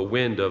 a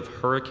wind of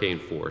hurricane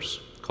force,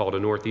 called a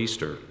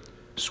northeaster,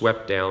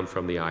 swept down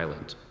from the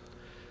island.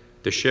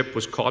 The ship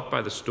was caught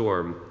by the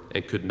storm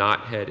and could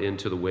not head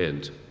into the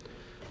wind,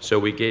 so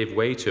we gave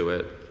way to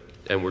it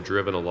and were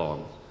driven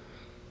along.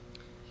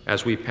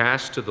 As we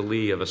passed to the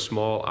lee of a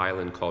small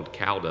island called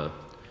Cauda,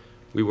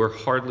 we were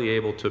hardly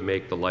able to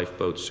make the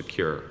lifeboat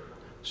secure,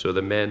 so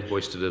the men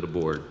hoisted it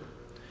aboard.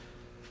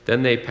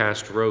 Then they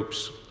passed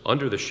ropes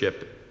under the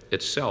ship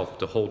itself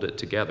to hold it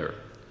together.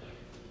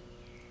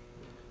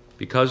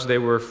 Because they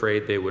were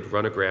afraid they would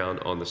run aground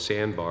on the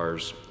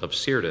sandbars of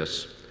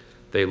Syrtis,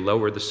 they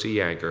lowered the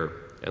sea anchor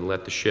and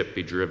let the ship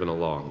be driven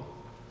along.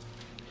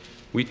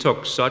 We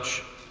took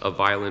such a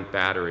violent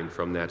battering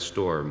from that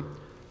storm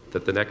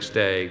that the next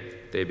day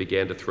they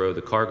began to throw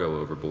the cargo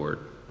overboard.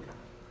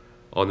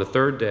 On the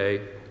third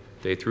day,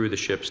 they threw the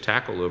ship's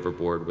tackle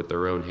overboard with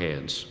their own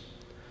hands.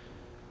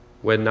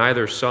 When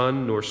neither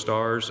sun nor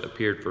stars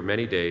appeared for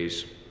many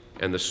days,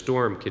 and the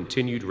storm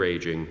continued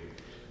raging,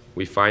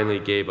 we finally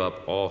gave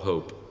up all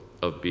hope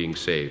of being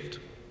saved.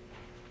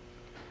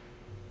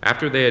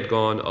 After they had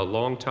gone a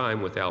long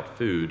time without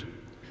food,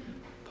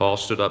 Paul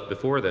stood up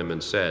before them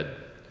and said,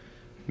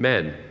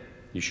 "Men,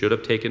 you should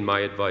have taken my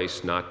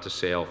advice not to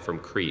sail from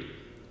Crete.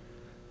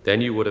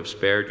 Then you would have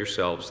spared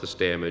yourselves this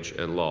damage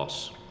and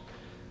loss.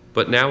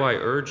 But now I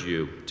urge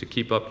you to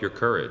keep up your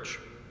courage,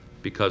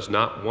 because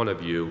not one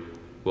of you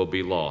will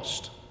be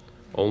lost.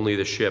 Only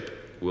the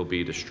ship will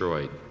be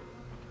destroyed.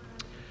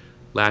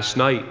 Last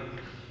night,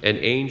 an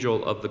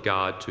angel of the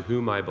God to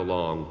whom I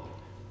belong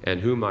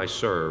and whom I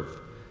serve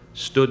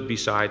stood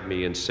beside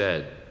me and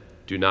said,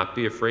 "Do not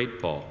be afraid,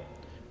 Paul.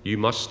 You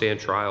must stand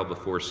trial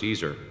before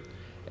Caesar,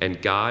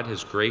 and God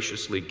has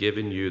graciously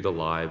given you the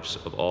lives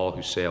of all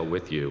who sail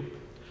with you.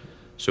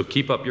 So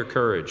keep up your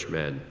courage,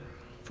 men,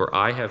 for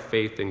I have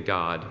faith in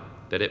God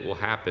that it will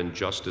happen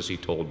just as he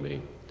told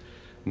me.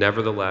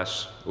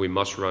 Nevertheless, we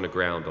must run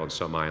aground on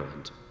some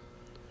island."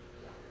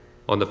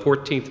 On the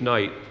 14th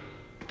night,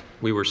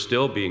 we were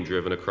still being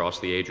driven across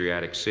the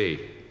Adriatic Sea,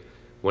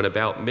 when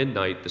about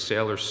midnight the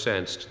sailors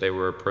sensed they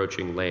were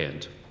approaching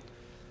land.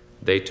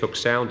 They took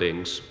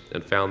soundings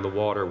and found the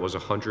water was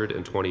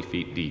 120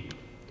 feet deep.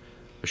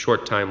 A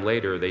short time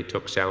later, they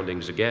took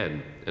soundings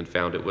again and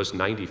found it was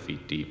 90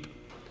 feet deep.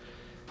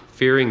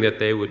 Fearing that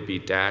they would be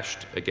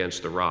dashed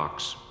against the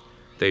rocks,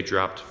 they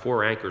dropped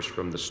 4 anchors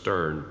from the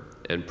stern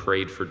and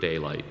prayed for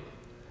daylight.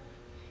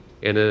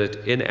 In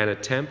an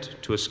attempt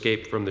to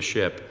escape from the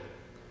ship,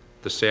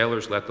 the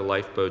sailors let the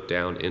lifeboat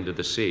down into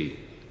the sea,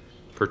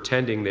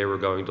 pretending they were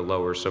going to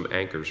lower some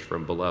anchors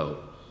from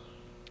below.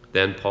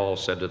 Then Paul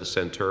said to the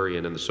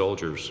centurion and the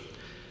soldiers,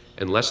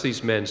 "Unless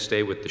these men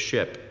stay with the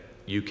ship,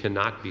 you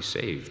cannot be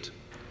saved."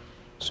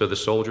 So the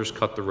soldiers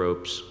cut the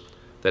ropes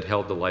that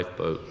held the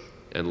lifeboat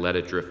and let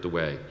it drift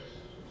away.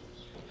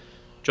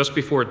 Just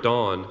before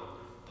dawn,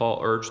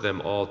 Paul urged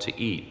them all to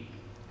eat.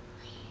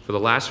 "For the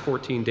last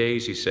 14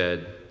 days, he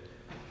said,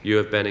 you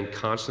have been in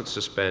constant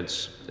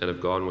suspense and have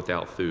gone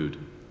without food.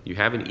 You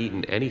haven't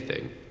eaten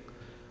anything.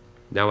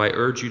 Now I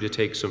urge you to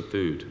take some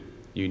food.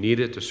 You need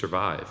it to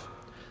survive.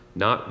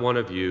 Not one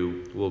of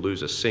you will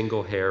lose a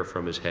single hair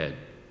from his head."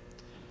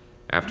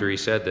 After he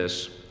said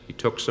this, he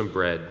took some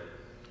bread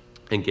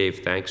and gave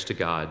thanks to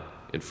God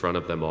in front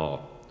of them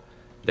all.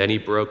 Then he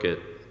broke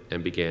it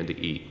and began to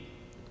eat.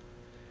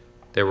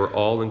 They were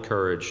all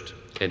encouraged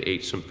and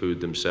ate some food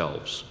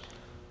themselves.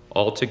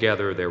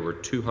 Altogether, there were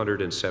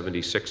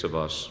 276 of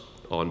us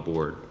on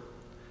board.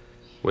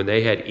 When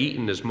they had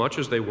eaten as much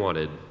as they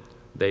wanted,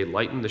 they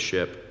lightened the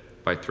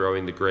ship by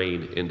throwing the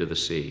grain into the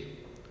sea.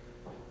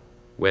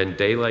 When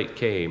daylight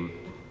came,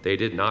 they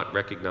did not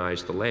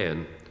recognize the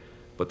land,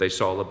 but they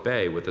saw a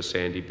bay with a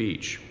sandy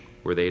beach,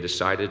 where they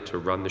decided to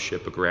run the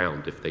ship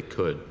aground if they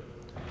could.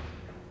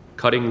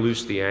 Cutting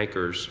loose the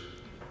anchors,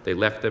 they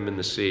left them in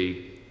the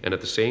sea and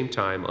at the same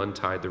time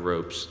untied the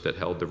ropes that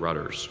held the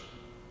rudders.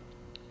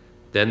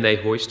 Then they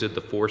hoisted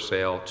the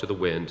foresail to the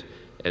wind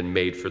and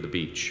made for the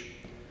beach.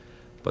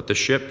 But the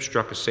ship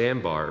struck a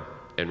sandbar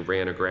and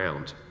ran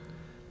aground.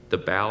 The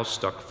bow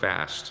stuck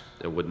fast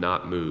and would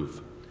not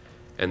move,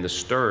 and the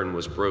stern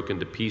was broken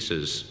to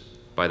pieces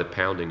by the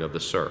pounding of the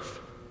surf.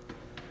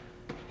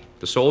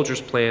 The soldiers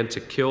planned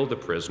to kill the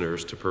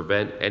prisoners to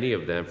prevent any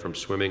of them from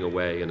swimming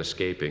away and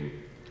escaping.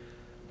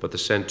 But the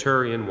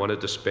centurion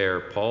wanted to spare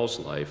Paul's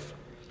life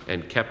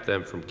and kept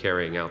them from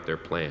carrying out their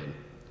plan.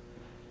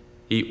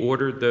 He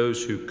ordered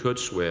those who could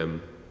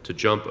swim to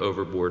jump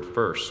overboard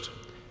first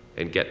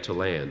and get to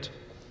land.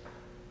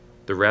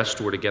 The rest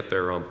were to get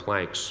there on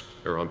planks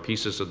or on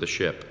pieces of the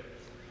ship.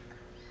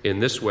 In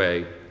this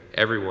way,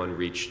 everyone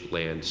reached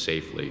land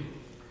safely.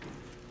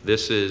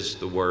 This is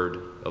the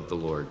word of the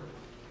Lord.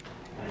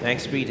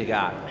 Thanks be to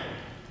God.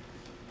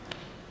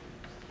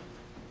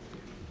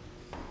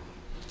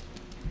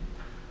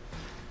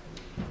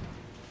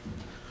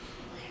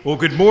 Well,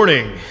 good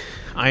morning.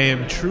 I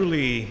am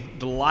truly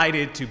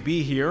delighted to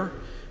be here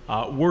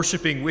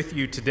worshiping with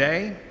you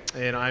today,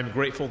 and I'm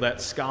grateful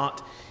that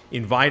Scott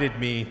invited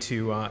me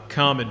to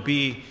come and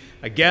be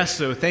a guest,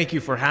 so thank you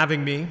for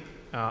having me.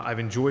 I've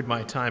enjoyed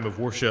my time of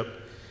worship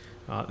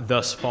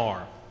thus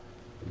far.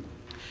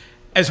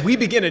 As we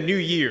begin a new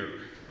year,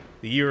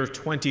 the year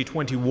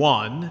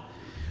 2021,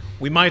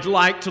 we might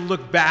like to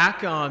look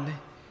back on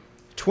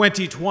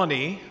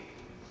 2020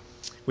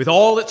 with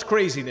all its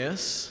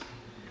craziness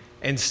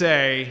and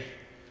say,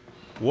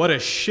 what a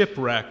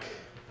shipwreck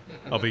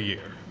of a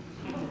year.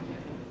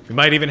 We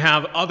might even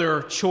have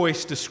other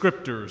choice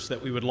descriptors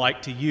that we would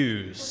like to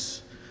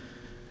use.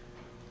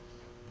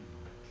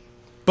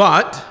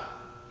 But,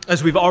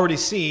 as we've already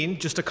seen,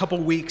 just a couple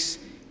weeks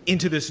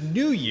into this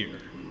new year,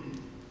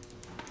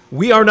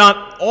 we are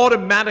not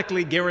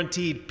automatically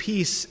guaranteed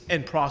peace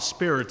and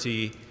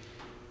prosperity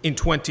in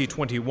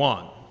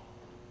 2021.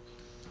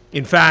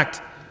 In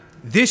fact,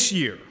 this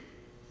year,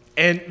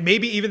 and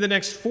maybe even the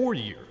next 4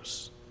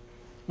 years,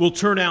 will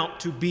turn out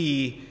to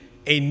be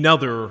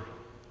another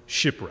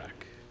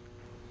shipwreck.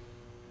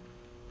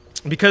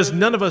 Because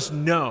none of us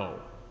know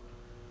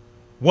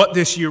what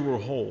this year will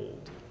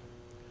hold,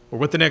 or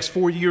what the next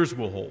 4 years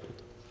will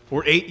hold,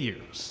 or 8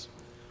 years,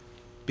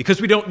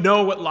 because we don't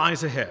know what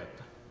lies ahead.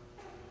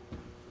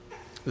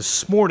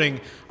 This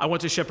morning, I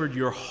want to shepherd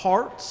your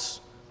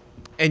hearts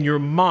and your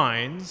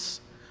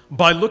minds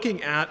by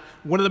looking at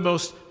one of the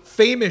most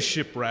famous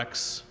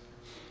shipwrecks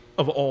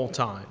of all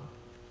time.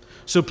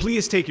 So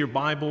please take your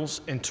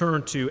Bibles and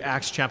turn to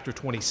Acts chapter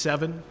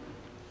 27.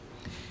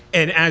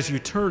 And as you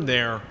turn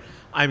there,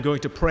 I'm going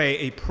to pray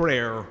a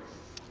prayer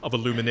of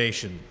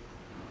illumination.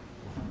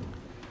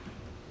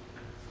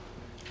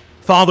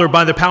 Father,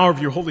 by the power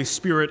of your Holy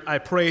Spirit, I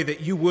pray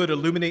that you would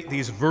illuminate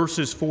these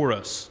verses for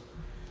us.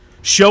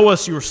 Show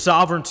us your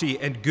sovereignty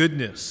and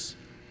goodness,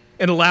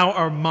 and allow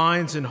our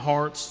minds and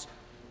hearts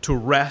to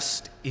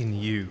rest in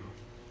you.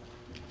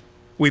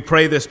 We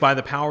pray this by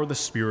the power of the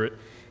Spirit,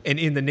 and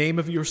in the name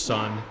of your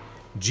Son,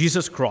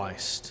 Jesus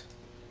Christ.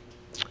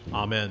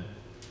 Amen.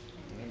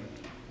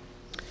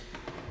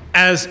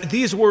 As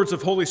these words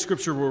of Holy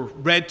Scripture were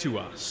read to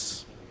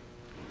us,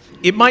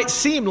 it might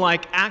seem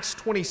like Acts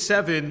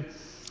 27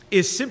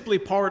 is simply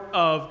part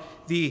of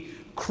the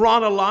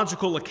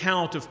chronological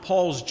account of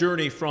Paul's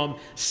journey from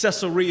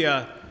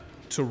Caesarea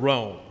to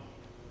Rome.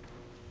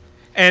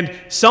 And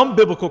some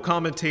biblical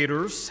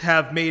commentators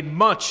have made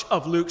much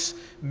of Luke's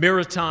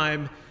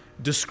maritime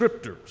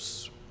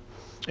descriptors.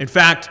 In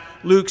fact,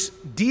 Luke's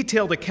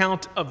detailed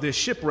account of this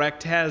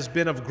shipwreck has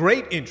been of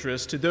great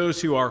interest to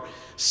those who are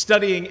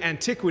studying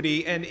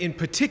antiquity, and in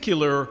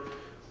particular,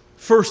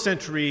 first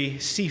century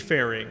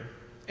seafaring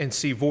and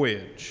sea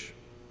voyage.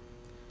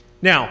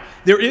 Now,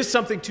 there is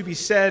something to be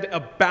said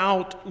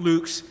about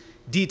Luke's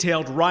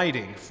detailed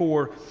writing,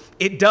 for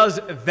it does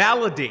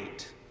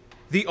validate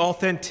the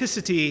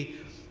authenticity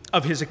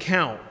of his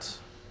account.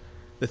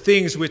 The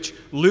things which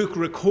Luke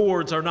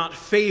records are not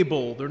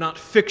fable, they're not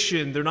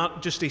fiction, they're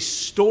not just a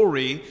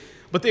story,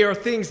 but they are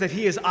things that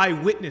he is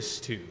eyewitness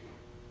to.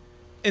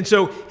 And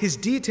so his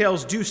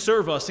details do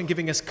serve us in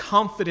giving us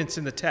confidence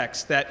in the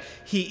text that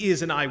he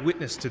is an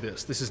eyewitness to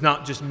this. This is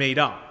not just made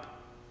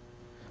up.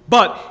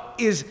 But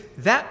is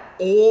that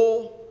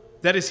all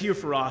that is here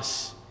for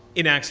us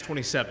in Acts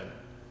 27?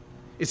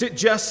 Is it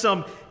just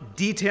some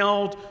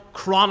detailed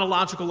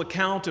chronological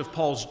account of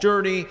Paul's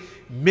journey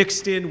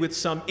mixed in with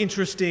some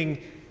interesting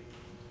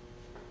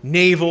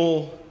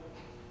naval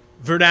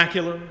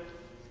vernacular?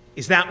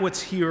 Is that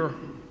what's here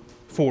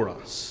for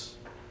us?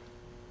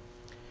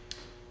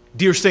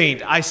 Dear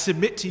Saint, I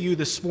submit to you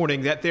this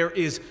morning that there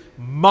is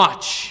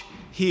much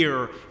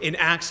here in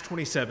Acts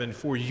 27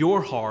 for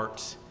your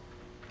heart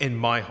and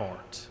my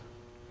heart.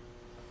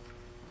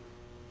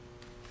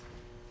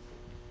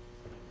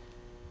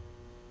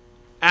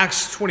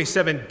 Acts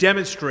 27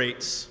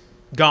 demonstrates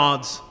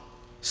God's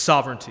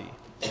sovereignty,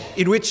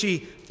 in which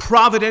he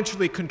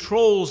providentially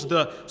controls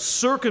the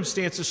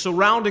circumstances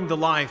surrounding the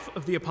life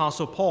of the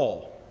Apostle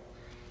Paul.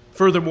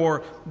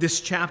 Furthermore,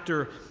 this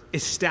chapter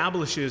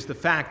establishes the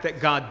fact that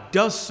God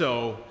does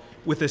so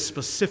with a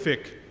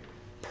specific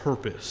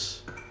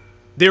purpose.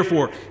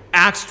 Therefore,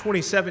 Acts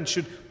 27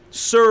 should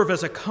serve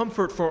as a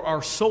comfort for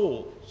our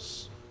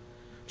souls.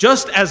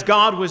 Just as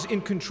God was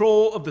in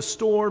control of the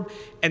storm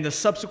and the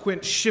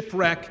subsequent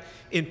shipwreck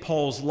in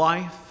Paul's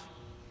life,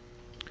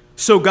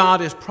 so God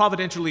is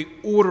providentially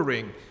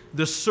ordering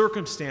the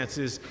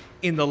circumstances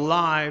in the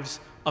lives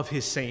of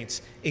his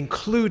saints,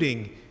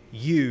 including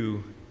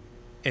you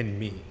and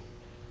me.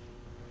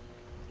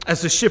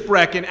 As the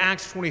shipwreck in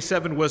Acts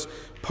 27 was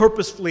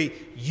purposefully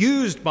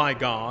used by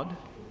God,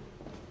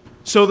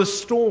 so the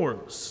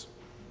storms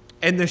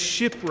and the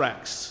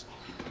shipwrecks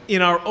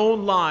in our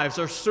own lives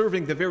are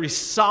serving the very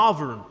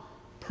sovereign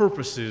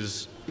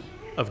purposes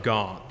of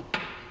God.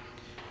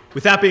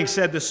 With that being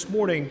said, this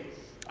morning,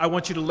 I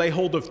want you to lay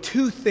hold of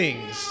two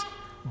things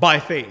by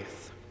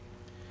faith.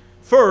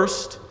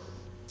 First,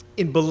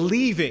 in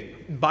believing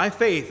by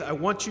faith, I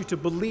want you to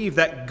believe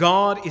that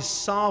God is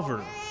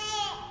sovereign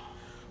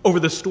over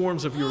the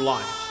storms of your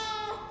life.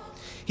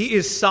 He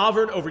is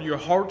sovereign over your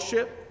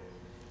hardship.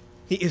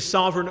 He is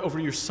sovereign over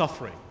your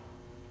suffering.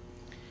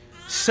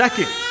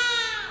 Second,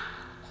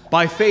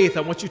 by faith,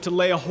 I want you to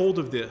lay a hold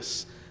of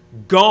this.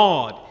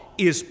 God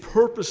is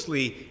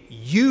purposely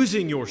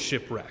using your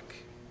shipwreck.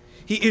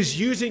 He is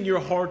using your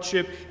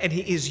hardship, and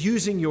he is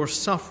using your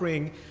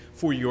suffering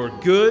for your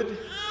good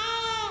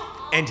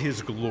and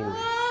his glory.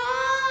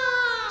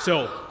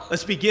 So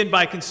let's begin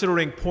by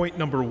considering point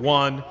number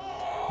one.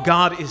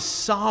 God is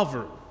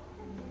sovereign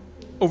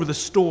over the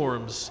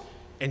storms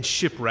and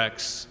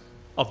shipwrecks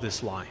of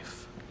this life.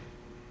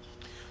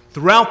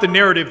 Throughout the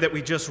narrative that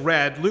we just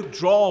read, Luke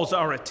draws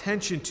our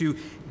attention to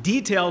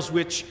details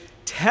which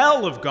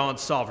tell of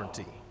God's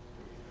sovereignty.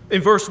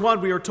 In verse 1,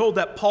 we are told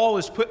that Paul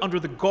is put under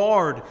the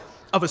guard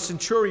of a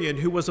centurion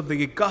who was of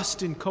the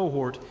Augustan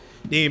cohort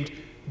named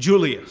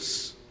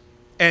Julius.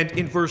 And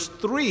in verse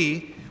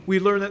 3, we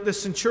learn that the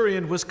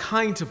centurion was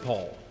kind to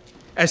Paul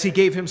as he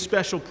gave him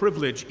special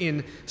privilege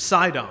in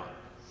Sidon.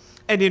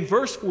 And in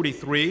verse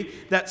 43,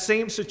 that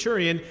same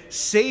centurion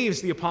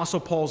saves the Apostle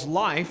Paul's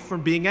life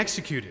from being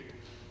executed.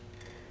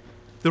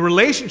 The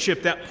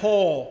relationship that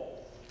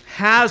Paul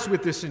has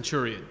with this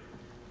centurion,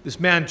 this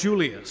man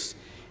Julius,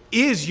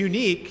 is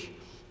unique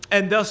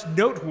and thus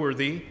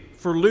noteworthy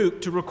for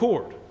Luke to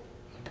record.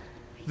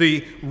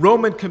 The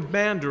Roman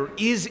commander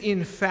is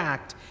in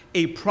fact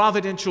a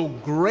providential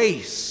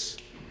grace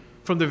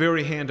from the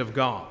very hand of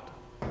God.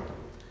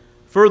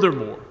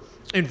 Furthermore,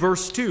 In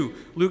verse 2,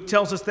 Luke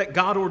tells us that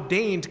God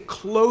ordained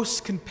close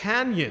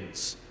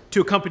companions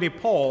to accompany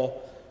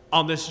Paul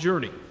on this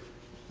journey.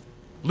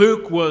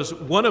 Luke was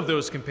one of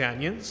those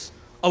companions,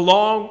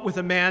 along with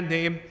a man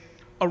named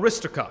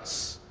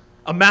Aristarchus,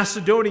 a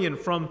Macedonian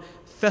from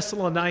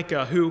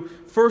Thessalonica who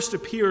first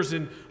appears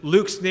in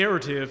Luke's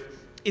narrative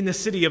in the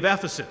city of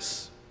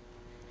Ephesus.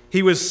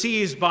 He was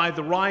seized by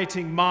the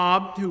rioting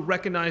mob who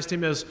recognized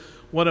him as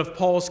one of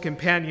Paul's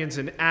companions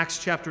in Acts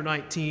chapter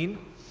 19.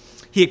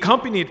 He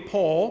accompanied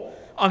Paul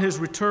on his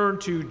return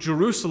to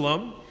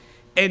Jerusalem,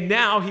 and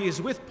now he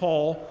is with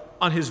Paul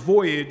on his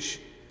voyage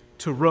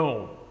to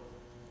Rome.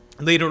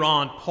 Later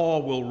on,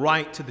 Paul will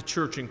write to the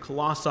church in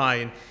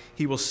Colossae, and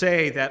he will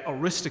say that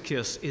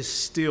Aristarchus is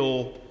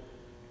still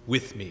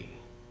with me.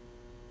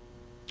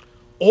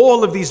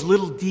 All of these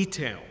little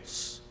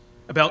details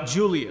about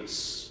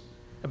Julius,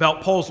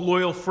 about Paul's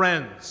loyal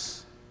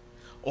friends,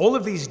 all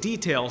of these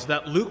details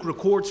that Luke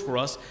records for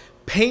us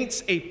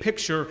paints a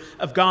picture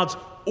of God's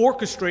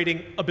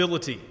orchestrating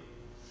ability,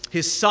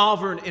 his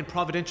sovereign and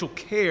providential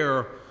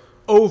care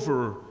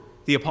over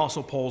the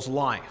Apostle Paul's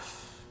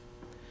life.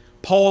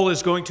 Paul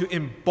is going to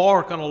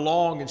embark on a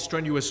long and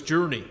strenuous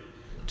journey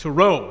to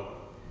Rome,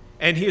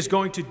 and he is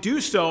going to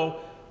do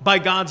so by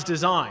God's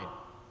design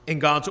and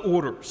God's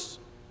orders.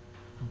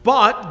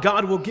 But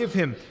God will give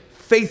him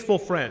faithful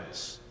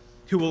friends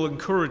who will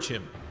encourage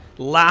him,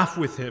 laugh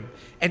with him,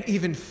 and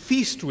even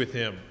feast with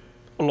him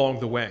along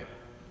the way.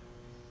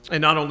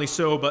 And not only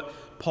so, but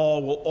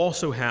Paul will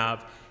also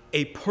have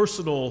a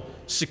personal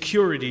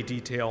security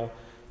detail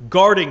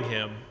guarding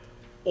him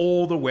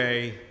all the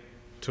way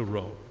to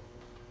Rome.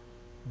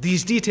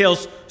 These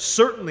details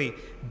certainly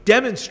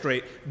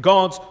demonstrate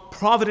God's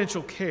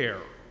providential care,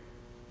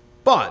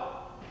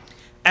 but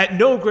at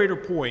no greater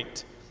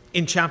point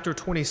in chapter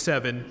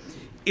 27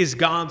 is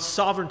God's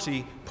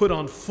sovereignty put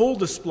on full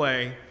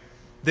display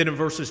than in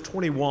verses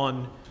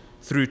 21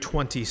 through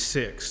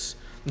 26.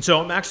 And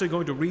so I'm actually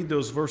going to read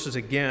those verses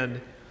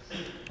again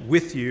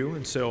with you,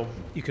 and so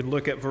you can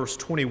look at verse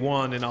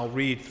 21 and I'll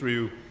read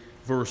through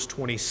verse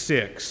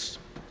 26.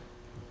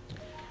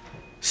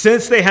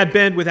 Since they had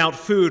been without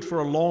food for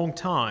a long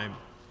time,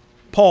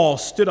 Paul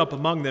stood up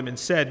among them and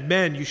said,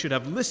 "Men, you should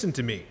have listened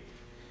to me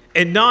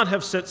and not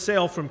have set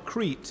sail from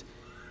Crete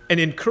and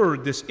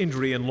incurred this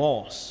injury and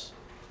loss.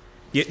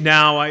 Yet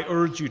now I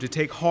urge you to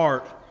take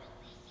heart,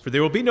 for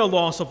there will be no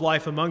loss of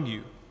life among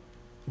you,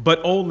 but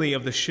only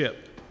of the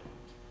ship.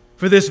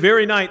 For this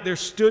very night there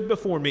stood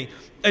before me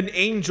an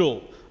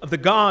angel of the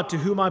God to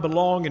whom I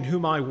belong and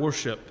whom I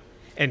worship.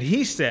 And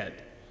he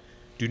said,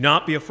 'Do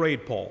not be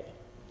afraid, Paul.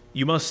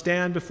 You must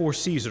stand before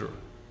Caesar.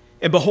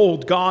 And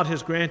behold, God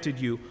has granted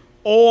you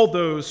all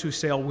those who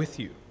sail with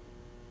you.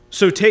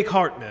 So take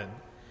heart, men,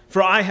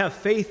 for I have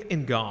faith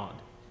in God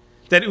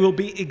that it will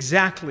be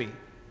exactly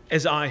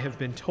as I have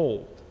been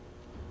told.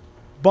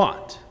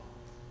 But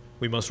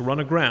we must run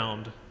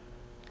aground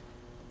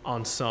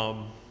on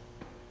some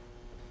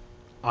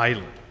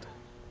island.'"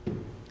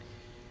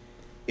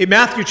 In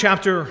Matthew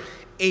chapter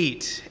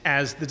 8,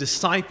 as the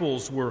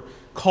disciples were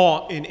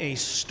caught in a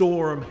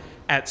storm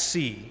at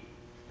sea,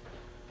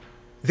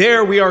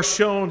 there we are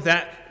shown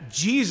that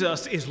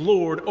Jesus is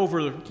Lord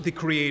over the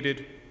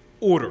created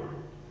order.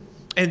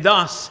 And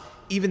thus,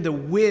 even the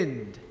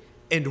wind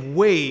and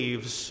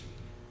waves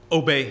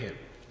obey him.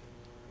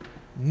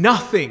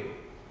 Nothing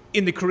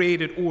in the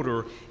created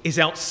order is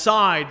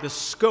outside the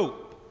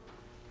scope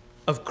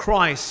of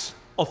Christ's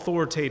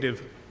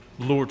authoritative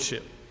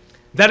lordship.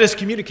 That is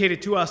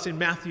communicated to us in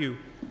Matthew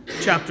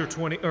chapter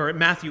 20, or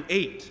Matthew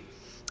 8.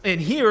 And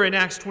here in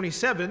Acts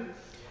 27,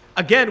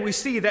 again, we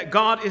see that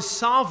God is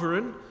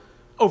sovereign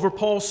over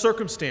Paul's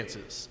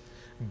circumstances.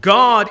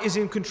 God is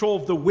in control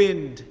of the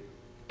wind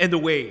and the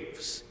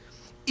waves,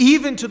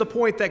 even to the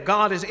point that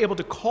God is able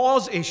to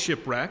cause a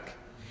shipwreck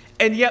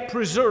and yet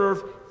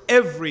preserve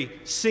every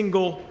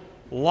single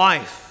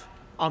life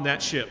on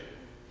that ship.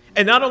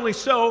 And not only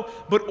so,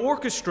 but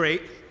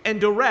orchestrate and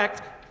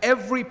direct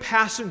every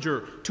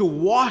passenger to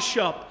wash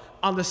up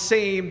on the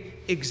same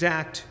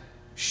exact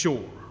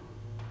shore.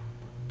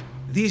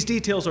 These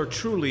details are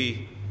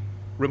truly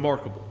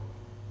remarkable.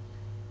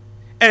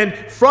 And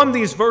from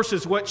these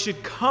verses, what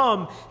should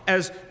come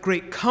as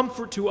great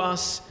comfort to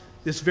us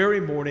this very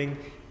morning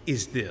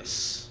is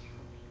this: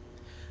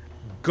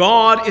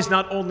 God is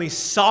not only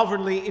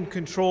sovereignly in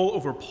control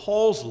over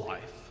Paul's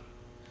life,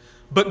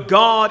 but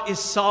God is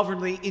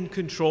sovereignly in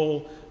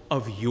control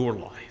of your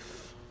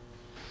life.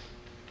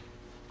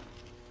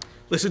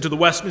 Listen to the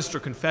Westminster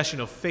Confession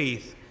of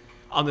Faith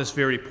on this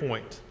very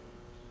point.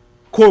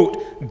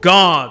 Quote,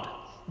 "God,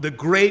 the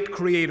great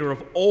creator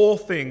of all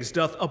things,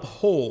 doth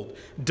uphold,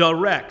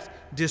 direct,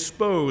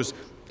 dispose,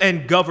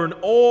 and govern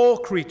all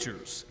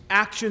creatures,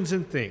 actions,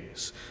 and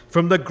things,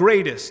 from the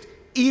greatest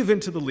even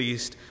to the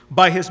least,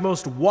 by his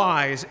most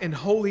wise and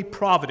holy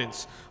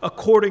providence,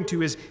 according to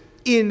his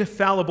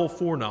infallible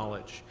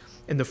foreknowledge,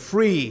 and the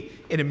free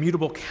and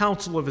immutable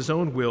counsel of his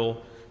own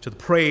will, to the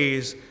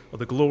praise of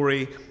the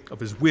glory of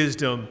his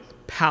wisdom,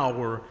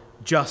 power,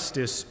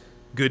 justice,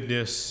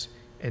 goodness,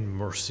 and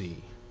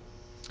mercy."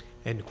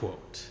 End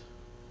quote.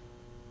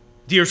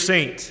 Dear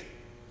saint,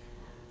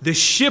 the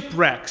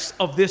shipwrecks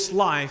of this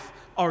life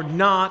are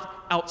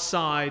not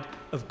outside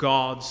of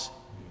God's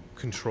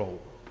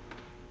control.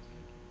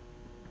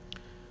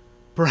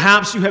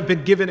 Perhaps you have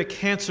been given a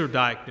cancer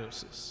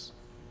diagnosis.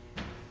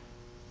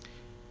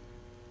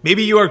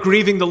 Maybe you are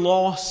grieving the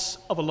loss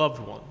of a loved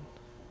one.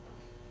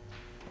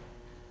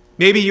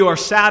 Maybe you are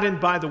saddened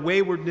by the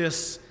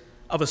waywardness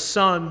of a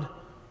son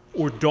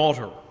or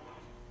daughter.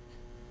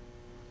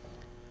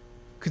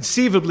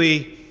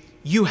 Conceivably,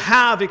 you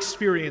have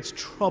experienced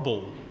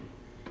trouble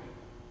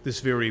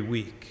this very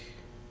week.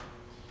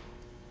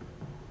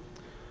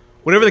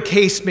 Whatever the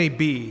case may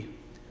be,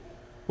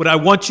 what I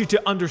want you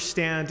to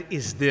understand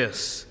is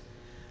this: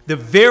 the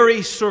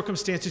very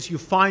circumstances you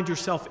find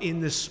yourself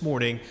in this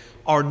morning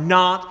are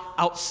not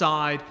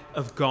outside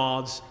of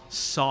God's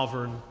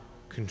sovereign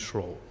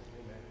control.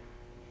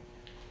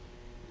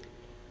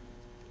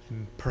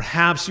 And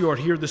perhaps you are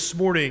here this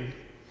morning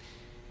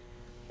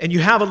and you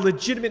have a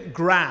legitimate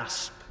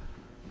grasp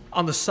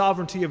on the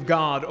sovereignty of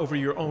God over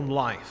your own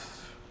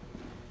life.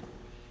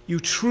 You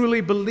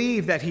truly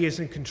believe that He is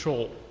in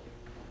control.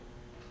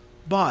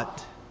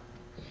 But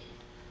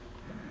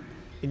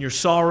in your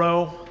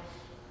sorrow,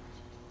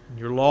 in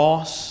your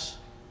loss,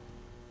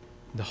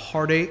 in the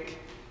heartache,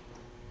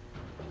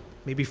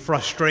 maybe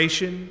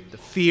frustration, the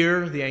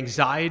fear, the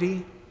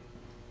anxiety,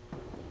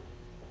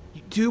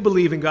 you do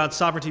believe in God's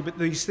sovereignty, but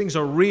these things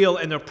are real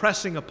and they're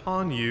pressing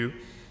upon you,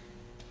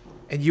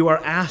 and you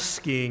are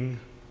asking,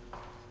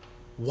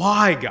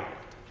 why, God?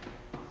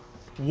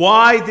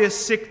 Why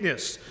this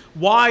sickness?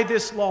 Why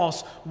this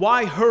loss?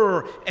 Why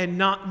her and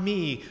not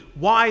me?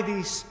 Why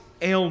this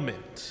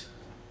ailment?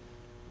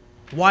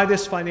 Why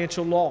this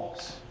financial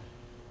loss?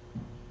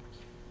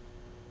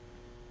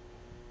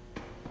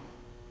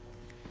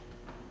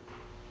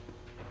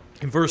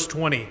 In verse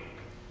 20,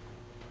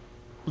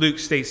 Luke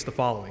states the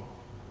following: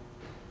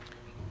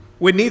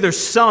 when neither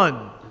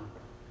sun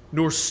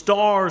nor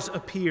stars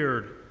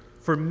appeared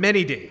for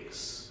many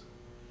days,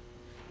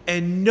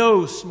 and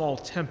no small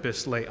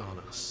tempest lay on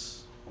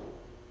us,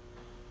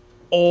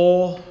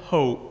 all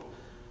hope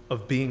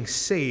of being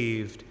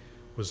saved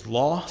was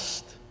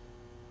lost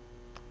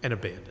and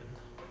abandoned.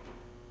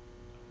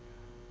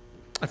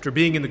 After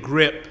being in the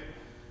grip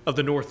of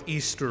the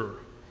northeaster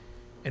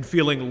and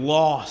feeling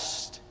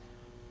lost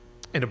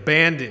and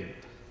abandoned,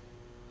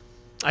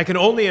 I can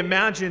only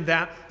imagine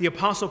that the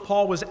Apostle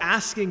Paul was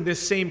asking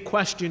this same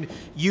question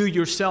you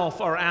yourself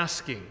are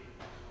asking.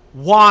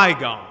 Why,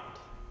 God?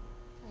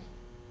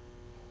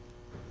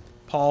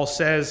 Paul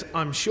says,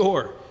 I'm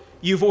sure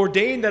you've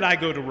ordained that I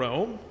go to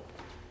Rome.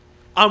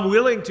 I'm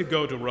willing to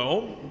go to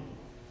Rome.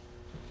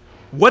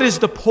 What is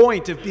the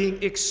point of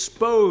being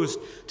exposed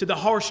to the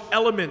harsh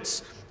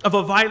elements of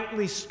a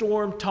violently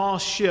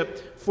storm-tossed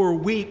ship for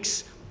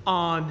weeks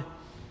on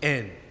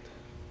end?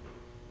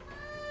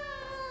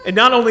 And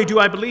not only do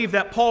I believe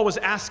that Paul was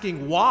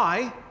asking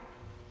why,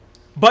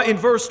 but in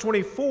verse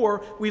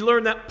 24, we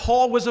learn that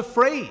Paul was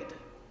afraid,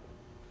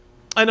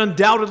 and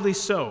undoubtedly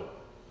so.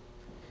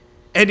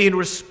 And in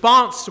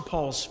response to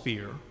Paul's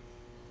fear,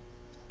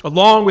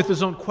 along with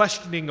his own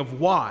questioning of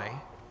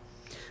why,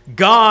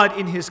 God,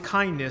 in His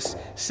kindness,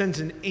 sends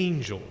an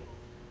angel.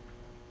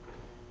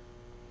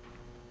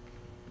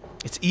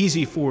 It's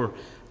easy for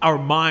our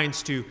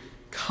minds to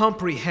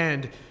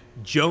comprehend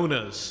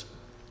Jonah's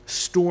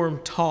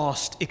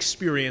storm-tossed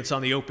experience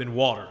on the open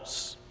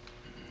waters.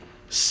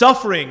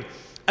 Suffering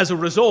as a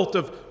result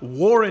of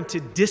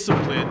warranted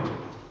discipline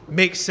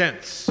makes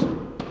sense.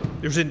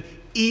 There's an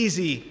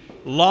easy,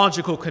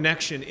 logical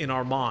connection in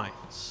our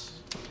minds.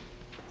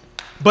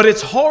 But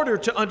it's harder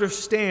to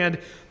understand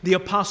the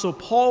Apostle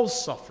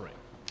Paul's suffering,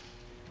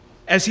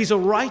 as he's a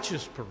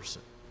righteous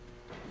person.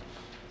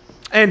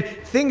 And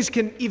things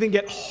can even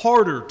get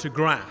harder to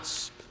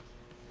grasp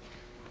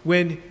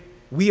when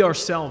we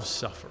ourselves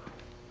suffer.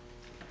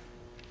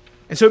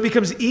 And so it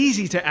becomes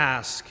easy to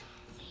ask,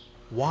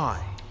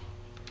 why?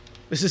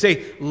 This is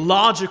a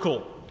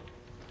logical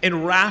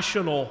and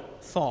rational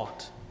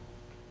thought.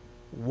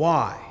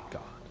 Why,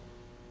 God?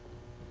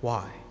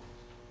 Why?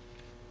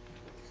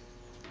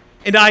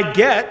 And I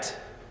get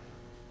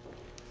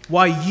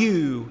why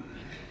you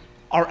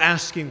are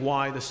asking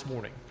why this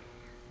morning.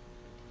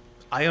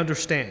 I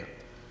understand.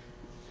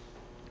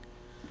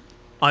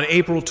 On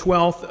April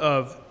 12th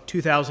of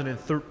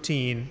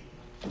 2013,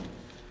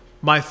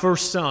 my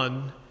first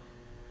son,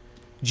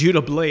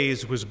 Judah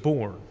Blaze, was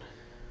born.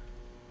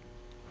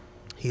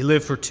 He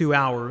lived for 2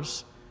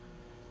 hours,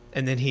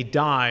 and then he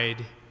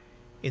died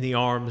in the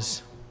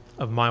arms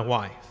of my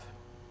wife.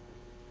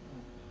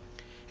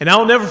 And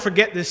I'll never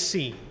forget this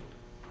scene.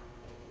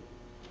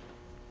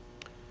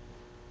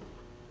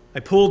 I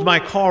pulled my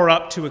car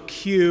up to a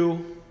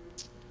queue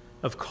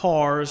of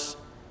cars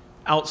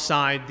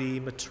outside the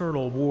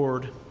maternal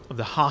ward of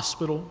the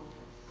hospital.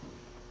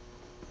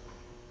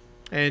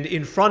 And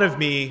in front of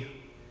me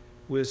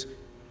was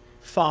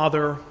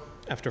father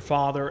after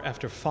father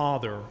after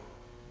father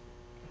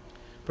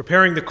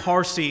preparing the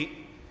car seat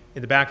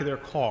in the back of their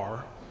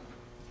car.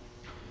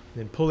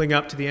 then pulling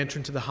up to the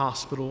entrance of the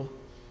hospital,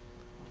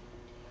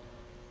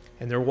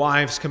 and their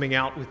wives coming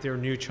out with their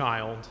new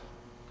child.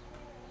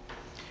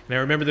 And I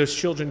remember those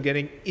children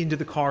getting into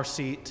the car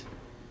seat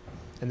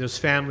and those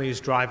families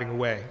driving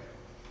away.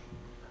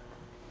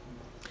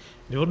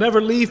 And it will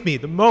never leave me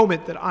the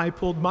moment that I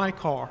pulled my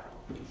car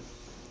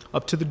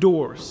up to the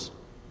doors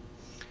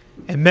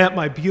and met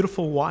my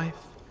beautiful wife,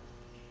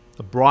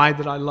 the bride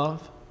that I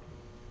love,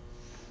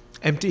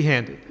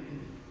 empty-handed.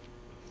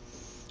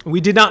 We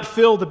did not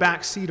fill the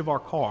back seat of our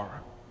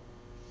car.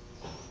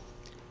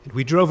 And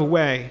we drove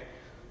away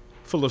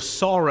full of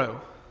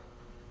sorrow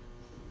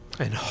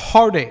and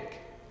heartache,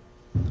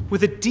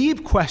 with a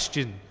deep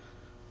question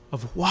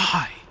of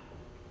why.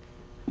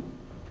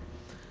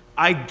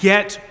 I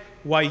get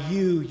why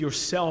you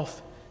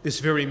yourself this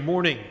very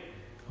morning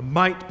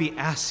might be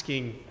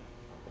asking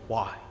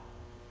why.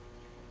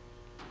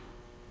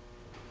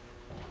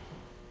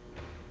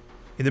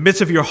 In the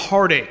midst of your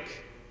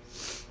heartache,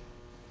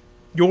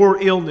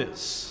 your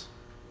illness,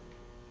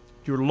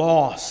 your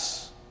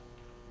loss,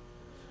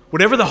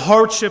 whatever the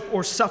hardship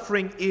or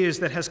suffering is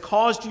that has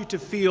caused you to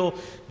feel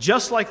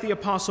just like the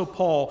Apostle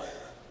Paul,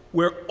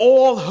 where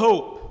all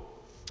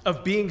hope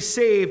of being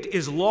saved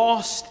is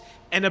lost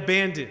and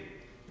abandoned,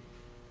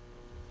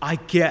 I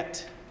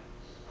get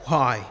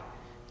why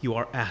you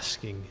are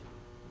asking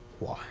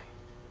why.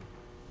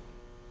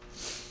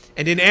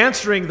 And in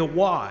answering the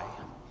why,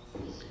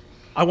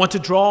 I want to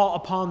draw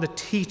upon the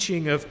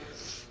teaching of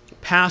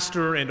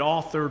pastor and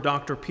author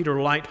Dr. Peter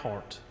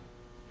Leithart.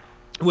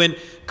 When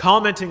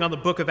commenting on the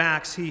book of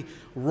Acts, he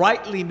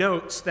rightly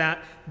notes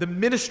that the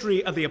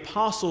ministry of the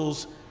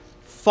apostles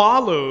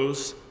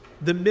follows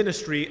the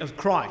ministry of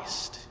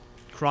Christ,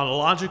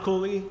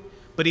 chronologically,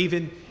 but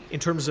even in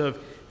terms of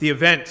the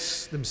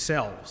events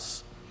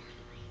themselves.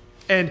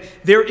 And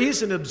there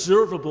is an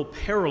observable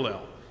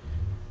parallel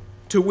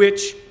to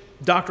which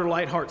Dr.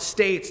 Leithart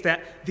states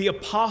that the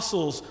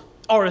apostles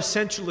are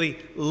essentially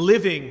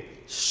living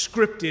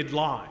scripted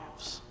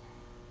lives,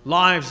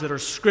 lives that are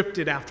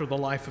scripted after the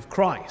life of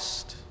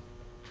Christ.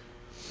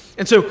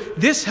 And so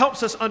this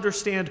helps us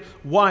understand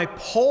why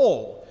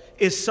Paul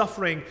is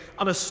suffering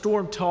on a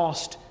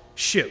storm-tossed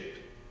ship.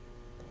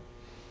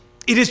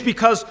 It is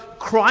because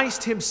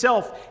Christ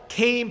himself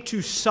came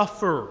to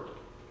suffer,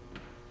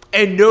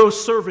 and no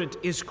servant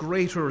is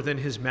greater than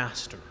his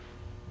master.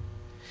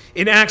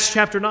 In Acts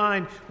chapter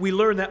 9, we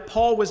learn that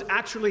Paul was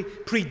actually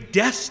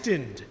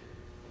predestined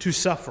to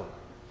suffer.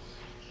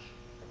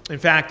 In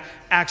fact,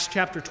 Acts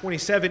chapter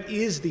 27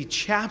 is the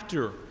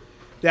chapter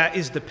that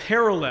is the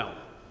parallel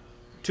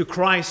to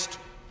Christ's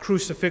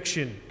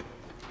crucifixion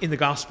in the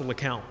gospel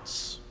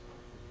accounts.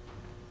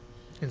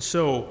 And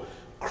so,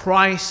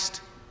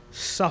 Christ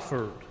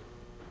suffered,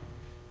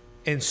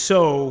 and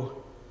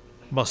so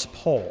must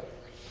Paul.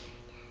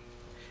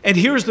 And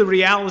here's the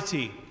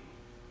reality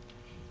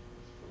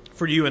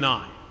for you and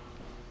I.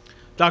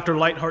 Dr.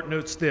 Leithart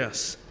notes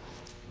this: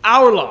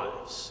 our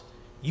lives,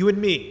 you and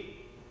me,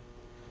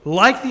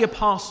 like the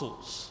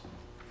apostles,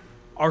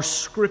 are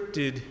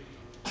scripted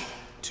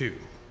too.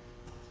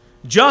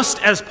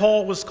 Just as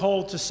Paul was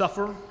called to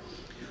suffer,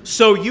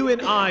 so you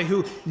and I,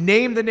 who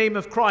name the name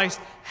of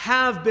Christ,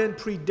 have been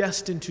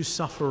predestined to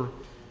suffer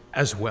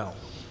as well.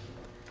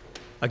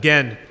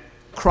 Again,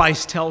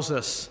 Christ tells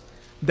us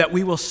that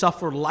we will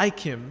suffer like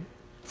him,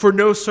 for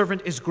no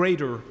servant is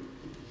greater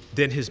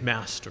than his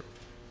master.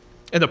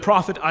 And the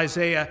prophet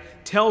Isaiah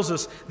tells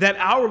us that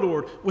our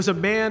Lord was a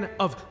man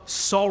of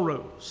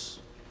sorrows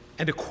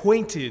and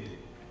acquainted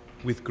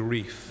with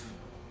grief.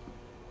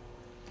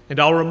 And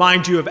I'll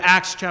remind you of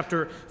Acts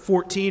chapter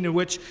 14, in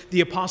which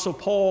the Apostle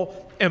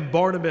Paul and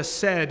Barnabas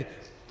said,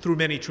 through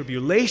many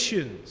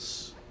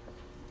tribulations,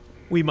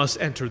 we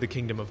must enter the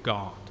kingdom of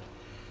God.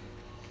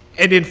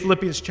 And in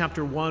Philippians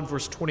chapter 1,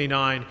 verse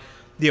 29,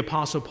 the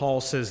Apostle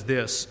Paul says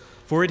this: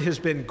 for it has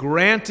been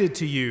granted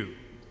to you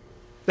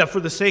that for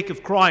the sake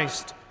of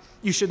Christ,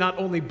 you should not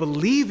only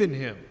believe in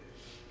him,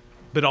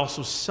 but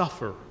also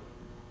suffer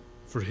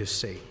for his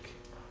sake.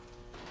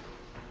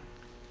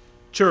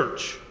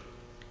 Church,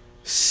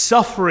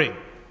 suffering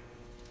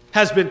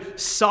has been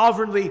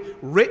sovereignly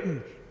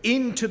written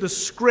into the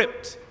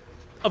script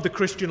of the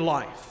Christian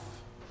life.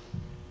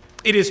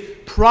 It is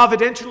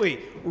providentially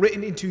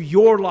written into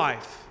your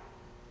life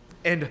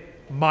and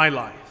my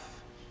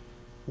life.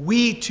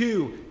 We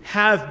too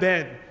have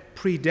been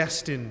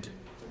predestined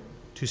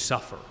to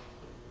suffer.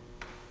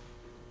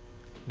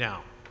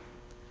 Now,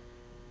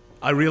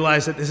 I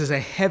realize that this is a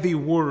heavy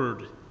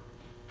word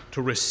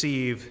to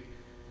receive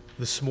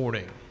this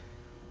morning,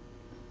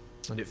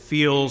 and it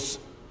feels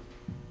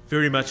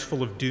very much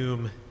full of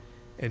doom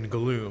and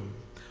gloom.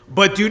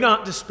 But do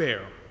not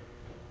despair.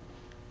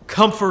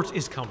 Comfort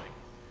is coming.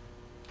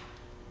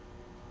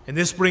 And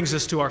this brings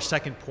us to our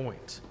second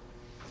point.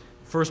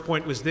 The first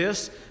point was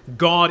this: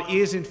 God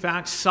is in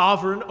fact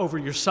sovereign over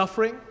your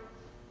suffering.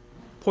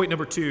 Point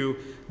number two: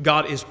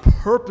 God is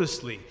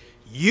purposely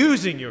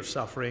using your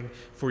suffering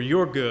for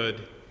your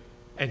good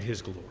and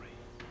his glory.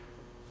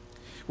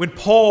 When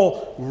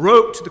Paul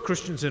wrote to the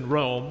Christians in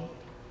Rome,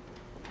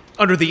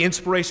 under the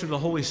inspiration of the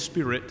Holy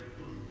Spirit,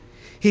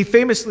 he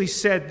famously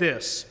said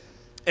this,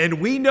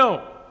 "And we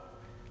know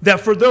that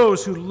for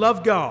those who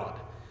love God,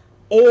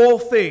 all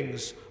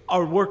things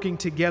are working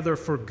together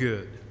for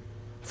good,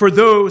 for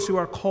those who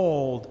are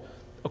called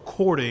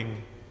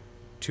according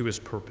to his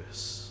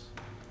purpose."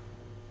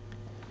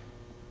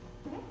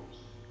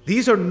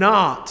 These are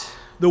not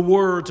the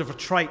words of a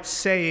trite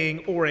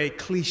saying or a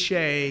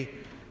cliche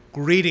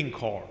greeting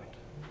card.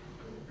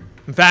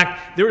 In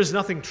fact, there is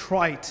nothing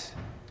trite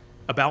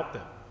about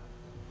them.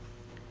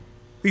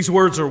 These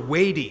words are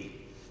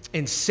weighty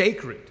and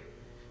sacred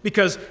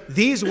because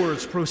these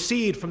words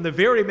proceed from the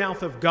very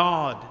mouth of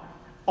God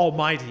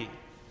Almighty,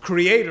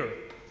 creator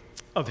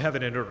of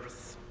heaven and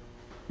earth.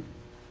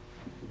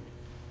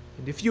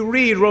 And if you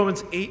read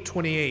Romans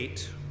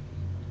 8:28,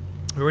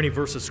 or any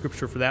verse of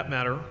Scripture for that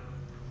matter,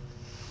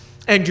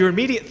 and your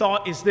immediate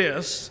thought is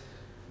this,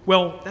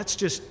 well, that's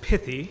just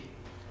pithy,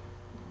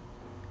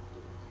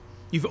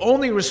 you've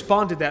only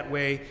responded that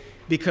way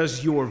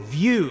because your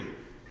view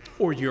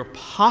or your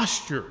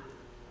posture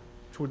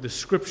toward the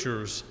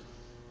Scriptures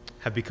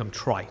have become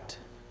trite.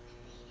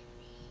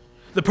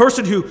 The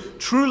person who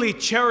truly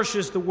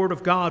cherishes the Word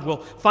of God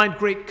will find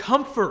great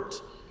comfort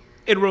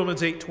in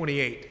Romans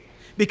 8:28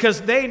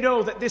 because they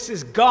know that this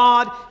is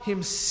God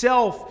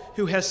himself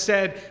who has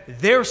said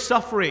their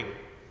suffering,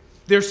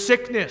 their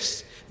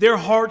sickness, their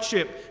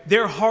hardship,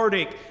 their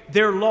heartache,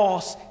 their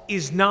loss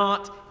is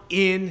not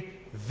in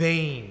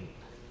vain.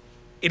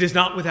 It is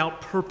not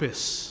without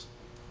purpose.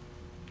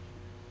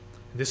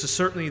 This is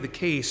certainly the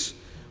case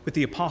with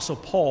the Apostle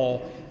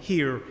Paul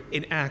here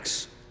in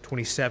Acts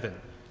 27.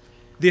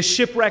 This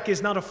shipwreck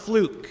is not a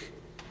fluke.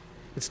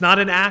 It's not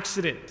an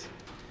accident.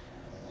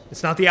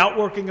 It's not the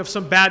outworking of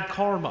some bad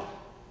karma.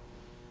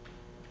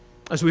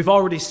 As we've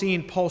already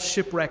seen, Paul's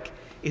shipwreck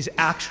is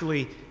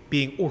actually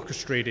being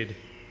orchestrated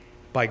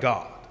by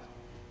God.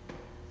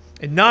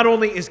 And not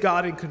only is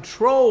God in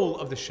control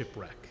of the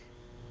shipwreck,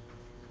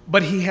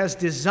 but he has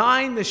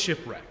designed the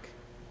shipwreck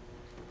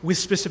with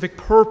specific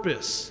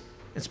purpose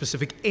and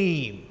specific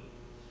aim.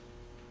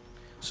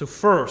 So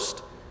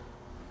first,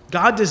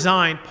 God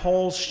designed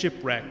Paul's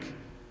shipwreck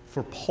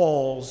for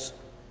Paul's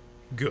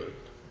good.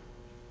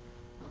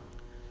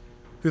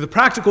 Through the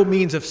practical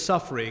means of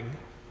suffering,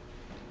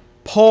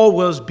 Paul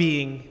was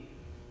being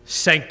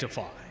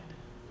sanctified.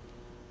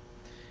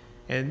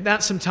 And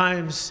that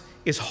sometimes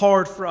is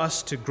hard for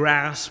us to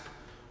grasp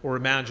or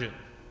imagine.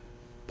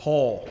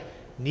 Paul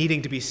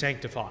needing to be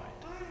sanctified.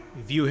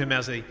 We view him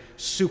as a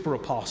super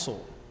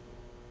apostle.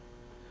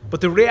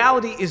 But the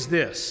reality is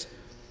this: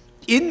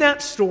 in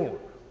that storm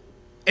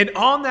and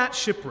on that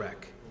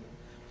shipwreck,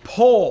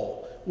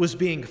 Paul was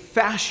being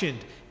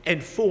fashioned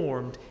and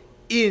formed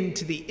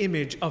into the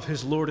image of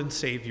his Lord and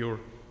Savior,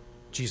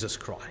 Jesus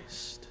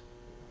Christ.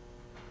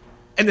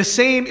 And the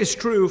same is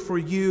true for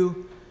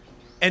you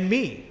and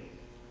me.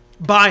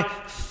 By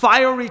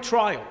fiery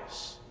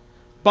trials,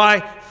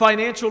 by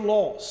financial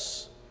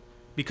loss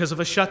because of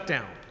a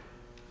shutdown,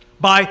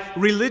 by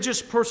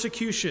religious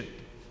persecution,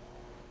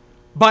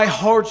 by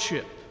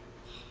hardship,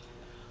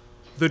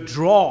 the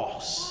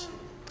dross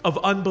of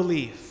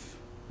unbelief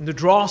and the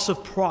dross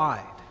of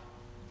pride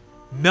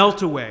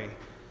melt away,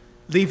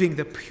 leaving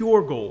the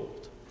pure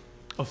gold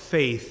of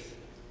faith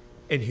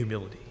and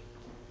humility.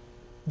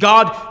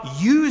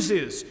 God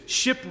uses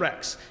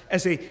shipwrecks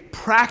as a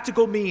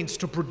practical means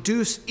to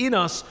produce in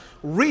us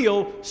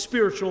real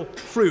spiritual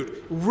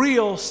fruit,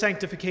 real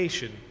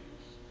sanctification.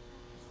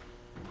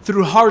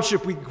 Through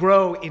hardship, we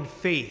grow in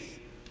faith,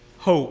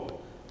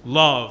 hope,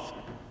 love,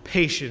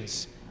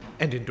 patience,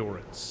 and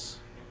endurance.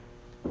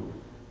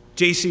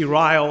 J.C.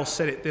 Ryle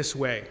said it this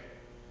way,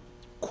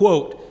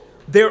 quote,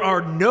 "There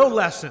are no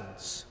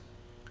lessons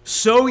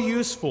so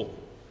useful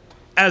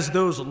as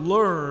those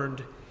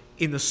learned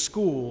in the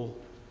school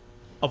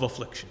of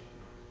affliction."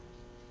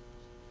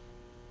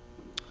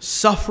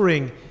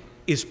 Suffering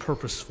is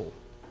purposeful.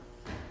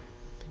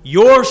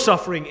 Your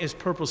suffering is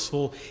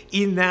purposeful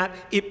in that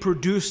it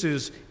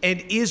produces and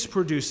is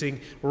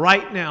producing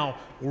right now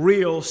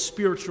real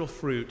spiritual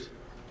fruit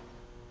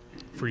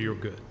for your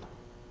good.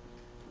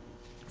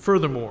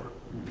 Furthermore,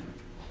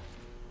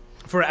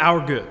 for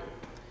our good,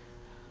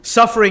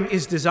 suffering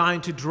is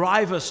designed to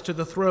drive us to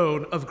the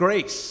throne of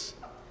grace.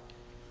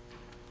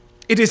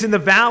 It is in the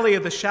valley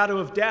of the shadow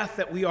of death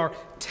that we are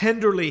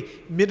tenderly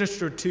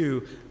ministered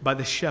to by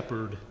the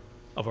shepherd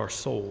of our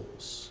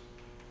souls.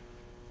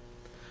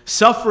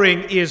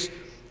 Suffering is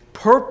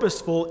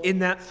purposeful in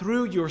that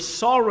through your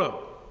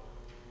sorrow,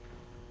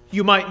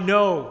 you might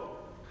know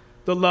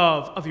the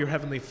love of your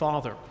Heavenly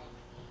Father.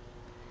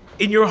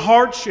 In your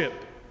hardship,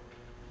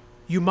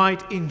 you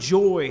might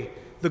enjoy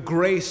the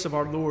grace of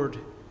our Lord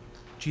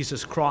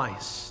Jesus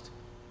Christ.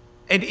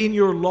 And in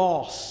your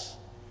loss,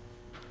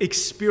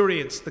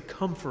 experience the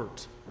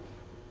comfort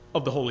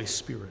of the Holy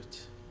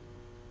Spirit.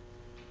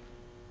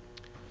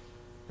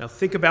 Now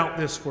think about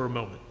this for a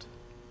moment.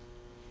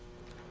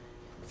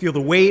 Feel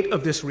the weight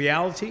of this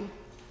reality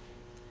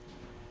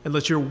and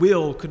let your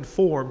will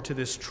conform to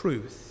this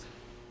truth.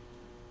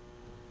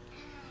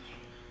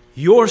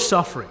 your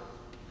suffering,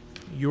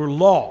 your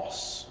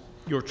loss,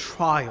 your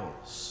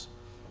trials,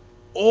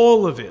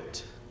 all of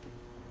it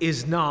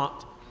is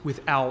not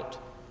without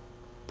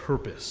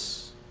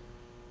purpose,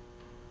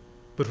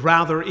 but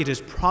rather it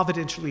is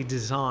providentially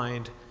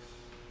designed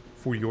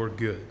for your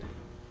good.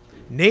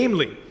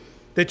 Namely,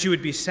 that you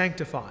would be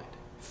sanctified,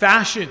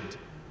 fashioned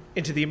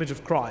into the image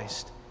of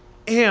Christ,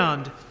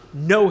 and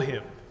know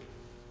him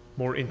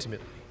more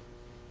intimately.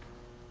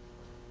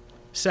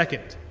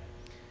 Second,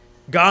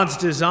 God's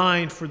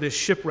design for this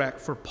shipwreck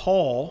for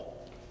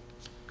Paul,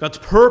 God's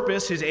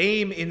purpose, his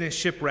aim in this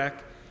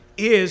shipwreck,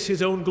 is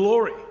his own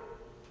glory.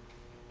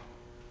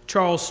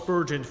 Charles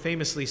Spurgeon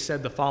famously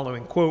said the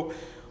following, quote,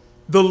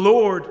 "The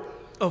Lord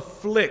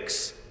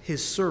afflicts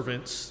his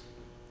servants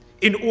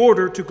in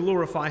order to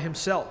glorify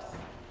himself,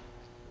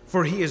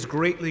 for he is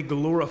greatly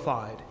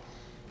glorified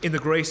in the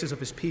graces of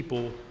his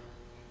people,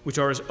 which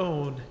are his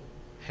own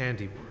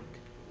handiwork."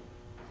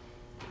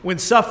 When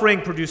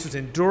suffering produces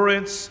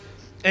endurance,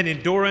 and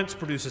endurance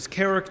produces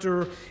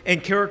character,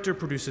 and character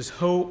produces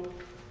hope,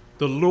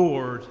 the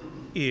Lord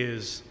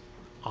is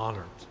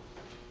honored.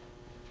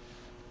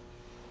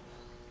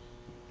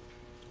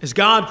 As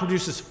God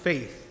produces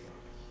faith,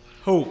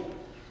 hope,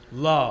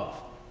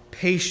 love,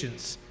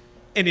 patience,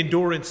 and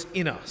endurance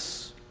in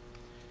us,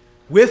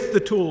 with the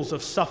tools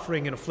of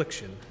suffering and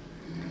affliction,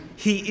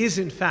 he is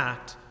in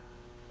fact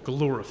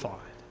glorified.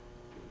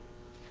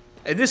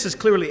 And this is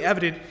clearly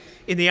evident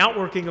in the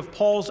outworking of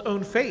Paul's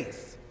own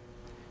faith,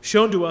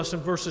 shown to us in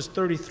verses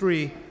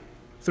 33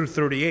 through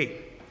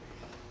 38.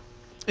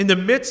 In the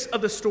midst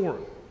of the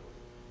storm,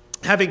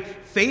 having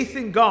faith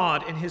in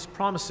God and his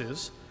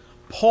promises,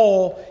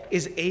 Paul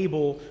is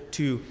able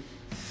to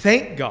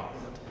thank God,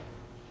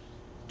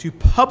 to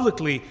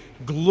publicly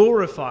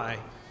glorify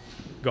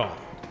God.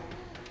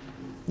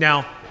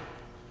 Now,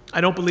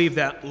 I don't believe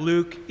that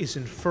Luke is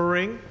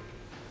inferring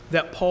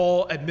that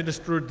Paul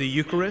administered the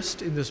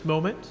Eucharist in this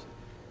moment,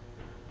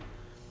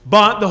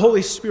 but the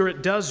Holy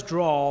Spirit does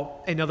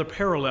draw another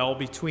parallel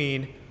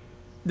between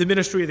the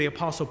ministry of the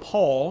Apostle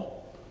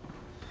Paul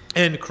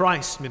and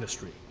Christ's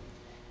ministry.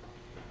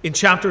 In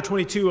chapter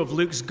 22 of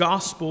Luke's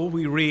Gospel,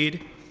 we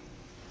read,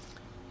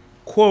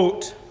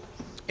 quote,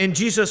 "And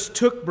Jesus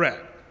took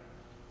bread,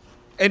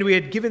 and when he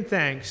had given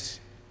thanks,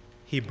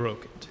 he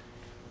broke it."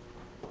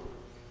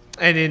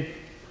 And in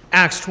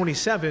Acts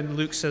 27,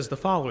 Luke says the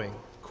following,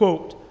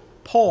 quote,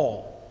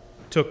 "Paul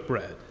took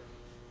bread,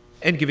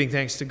 and giving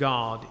thanks to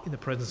God in the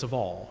presence of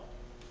all,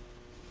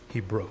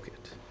 he broke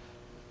it."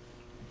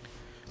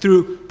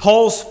 Through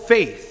Paul's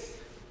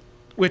faith,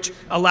 which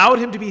allowed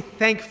him to be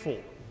thankful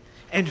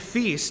and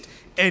feast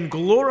and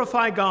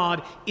glorify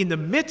God in the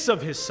midst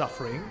of his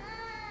suffering,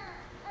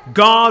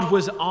 God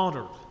was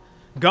honored,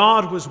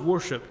 God was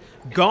worshiped,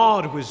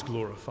 God was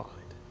glorified.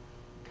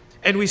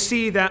 And we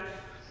see that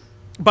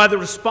by the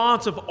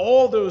response of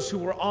all those who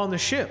were on the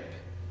ship,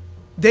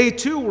 they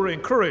too were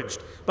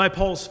encouraged by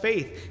Paul's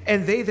faith,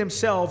 and they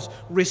themselves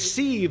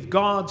received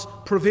God's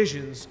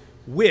provisions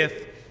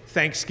with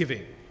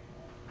thanksgiving.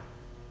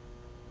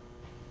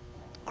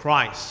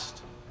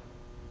 Christ,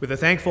 with a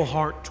thankful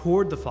heart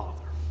toward the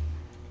Father,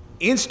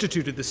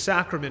 instituted the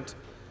sacrament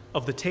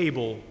of the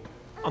table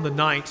on the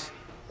night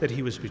that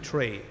he was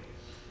betrayed.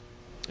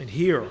 And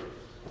here,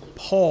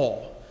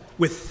 Paul,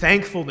 with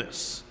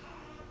thankfulness,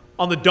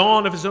 on the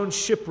dawn of his own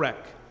shipwreck,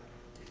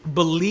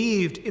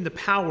 believed in the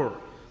power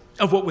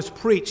of what was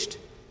preached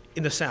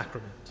in the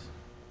sacrament.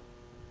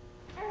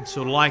 And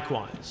so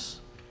likewise,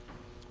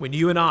 when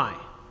you and I,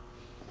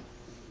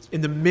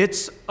 in the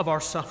midst of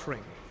our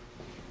suffering,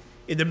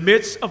 in the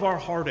midst of our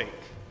heartache,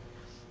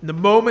 in the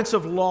moments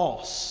of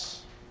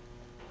loss,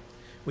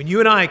 when you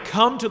and I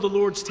come to the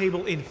Lord's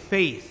table in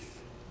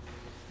faith,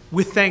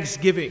 with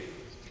thanksgiving,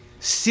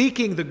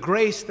 seeking the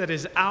grace that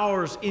is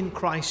ours in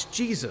Christ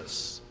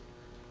Jesus,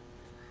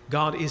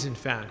 God is in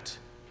fact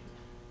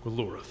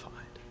glorified.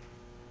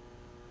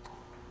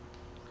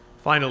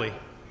 Finally,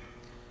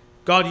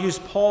 God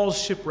used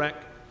Paul's shipwreck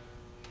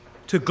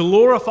to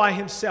glorify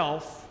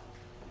himself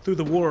through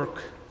the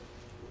work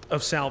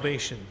of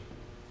salvation.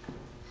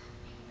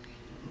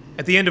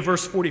 At the end of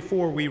verse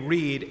 44, we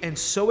read, "And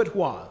so it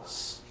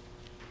was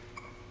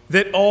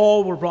that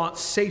all were brought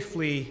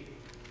safely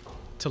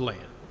to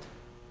land."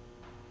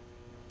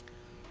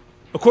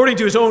 According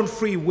to his own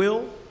free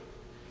will,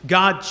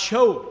 God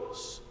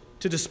chose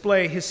to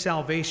display his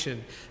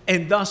salvation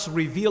and thus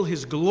reveal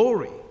his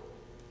glory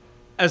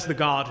as the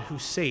God who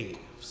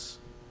saves.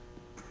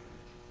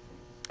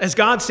 As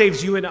God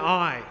saves you and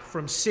I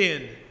from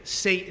sin,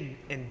 Satan,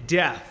 and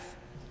death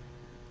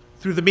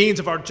through the means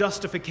of our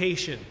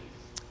justification,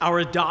 our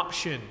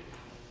adoption,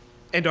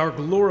 and our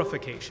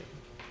glorification,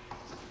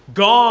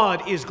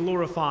 God is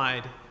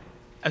glorified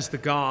as the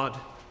God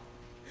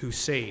who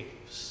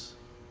saves.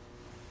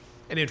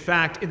 And in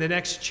fact, in the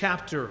next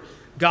chapter,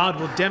 God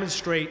will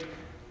demonstrate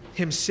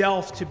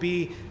himself to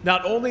be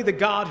not only the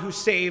God who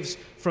saves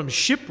from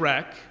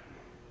shipwreck,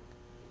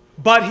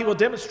 but he will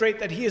demonstrate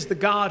that he is the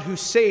God who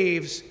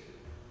saves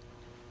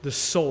the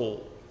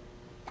soul.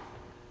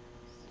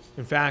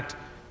 In fact,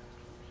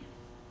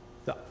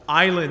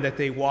 island that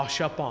they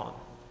wash up on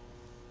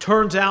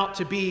turns out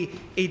to be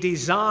a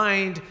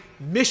designed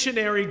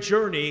missionary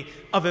journey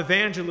of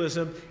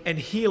evangelism and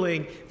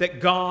healing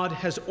that God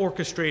has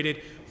orchestrated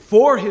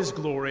for his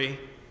glory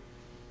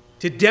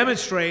to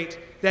demonstrate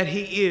that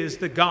he is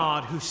the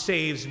God who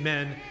saves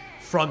men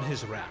from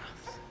his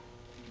wrath.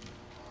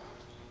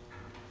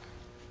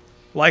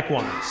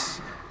 Likewise,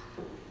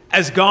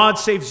 as God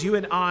saves you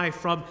and I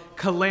from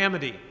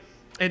calamity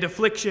and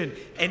affliction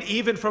and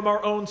even from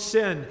our own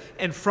sin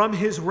and from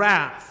his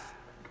wrath,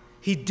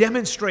 he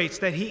demonstrates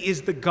that he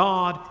is the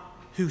God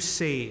who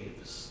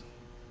saves.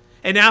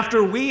 And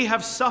after we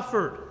have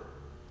suffered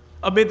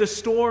amid the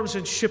storms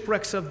and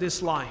shipwrecks of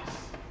this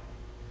life,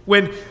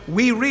 when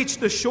we reach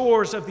the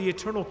shores of the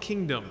eternal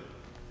kingdom,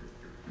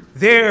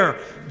 there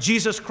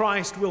Jesus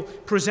Christ will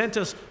present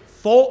us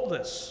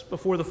faultless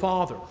before the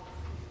Father.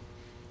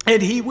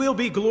 And he will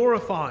be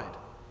glorified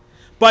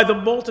by the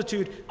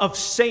multitude of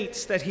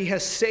saints that he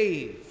has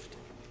saved.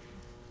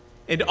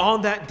 And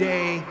on that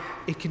day,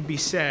 it can be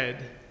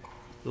said,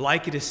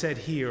 like it is said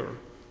here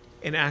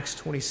in Acts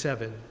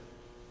 27,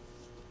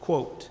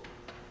 quote,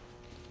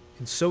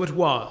 "And so it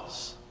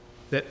was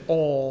that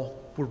all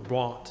were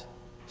brought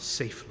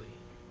safely."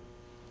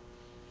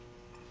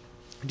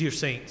 Dear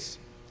saints,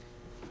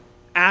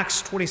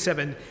 Acts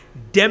 27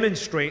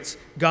 demonstrates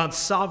God's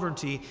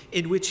sovereignty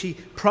in which he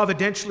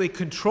providentially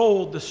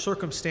controlled the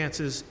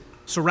circumstances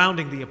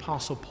surrounding the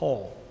Apostle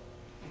Paul.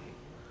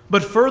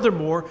 But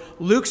furthermore,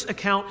 Luke's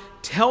account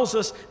tells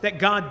us that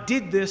God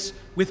did this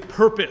with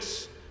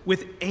purpose,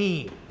 with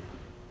aim.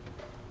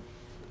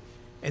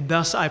 And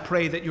thus I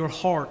pray that your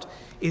heart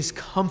is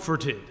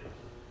comforted.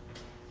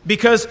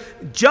 Because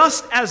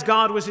just as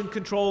God was in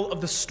control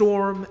of the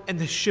storm and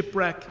the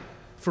shipwreck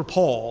for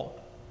Paul,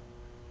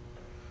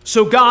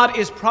 so God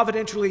is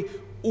providentially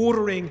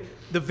ordering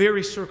the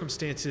very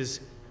circumstances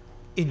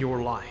in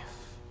your life.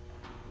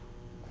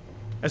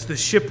 As the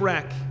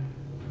shipwreck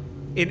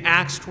in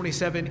Acts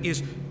 27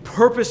 is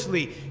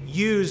purposely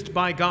used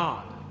by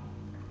God,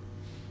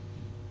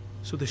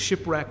 so the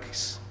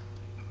shipwrecks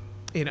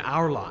in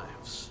our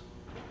lives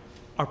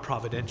are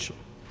providential.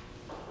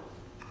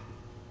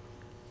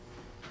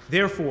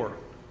 Therefore,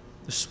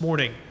 this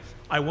morning,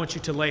 I want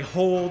you to lay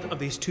hold of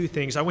these two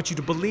things. I want you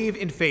to believe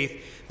in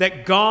faith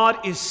that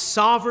God is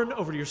sovereign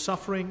over your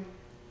suffering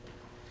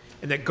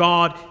and that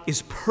God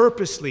is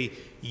purposely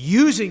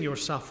using your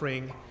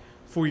suffering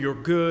for your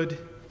good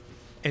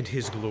and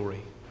his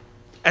glory,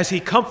 as he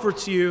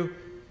comforts you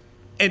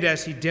and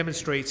as he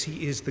demonstrates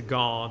he is the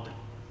God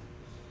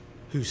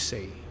who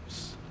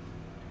saves.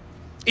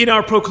 In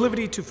our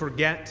proclivity to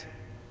forget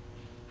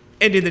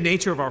and in the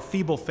nature of our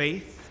feeble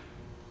faith,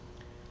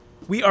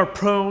 we are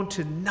prone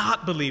to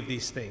not believe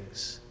these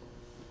things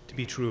to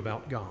be true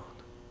about God.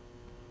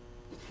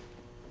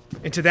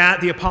 And to that,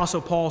 the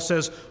Apostle Paul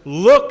says,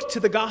 look to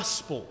the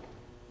gospel.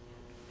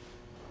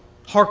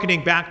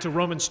 Hearkening back to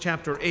Romans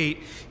chapter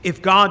 8,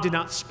 if God did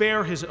not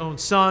spare his own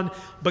son,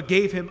 but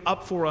gave him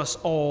up for us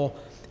all,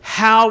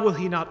 how will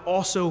he not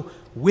also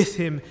with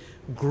him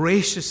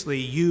graciously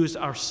use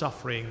our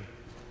suffering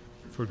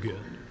for good?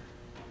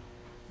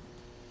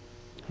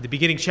 In the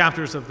beginning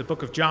chapters of the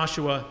book of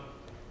Joshua,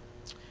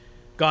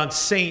 God's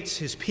saints,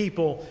 his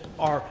people,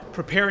 are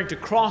preparing to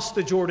cross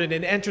the Jordan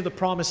and enter the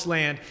promised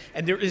land.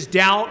 And there is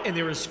doubt, and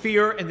there is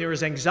fear, and there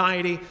is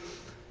anxiety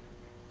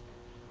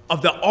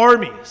of the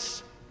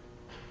armies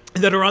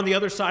that are on the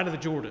other side of the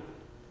Jordan.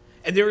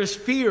 And there is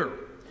fear.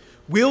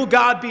 Will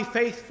God be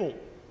faithful?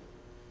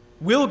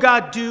 Will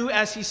God do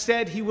as he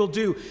said he will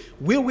do?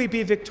 Will we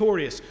be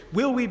victorious?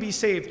 Will we be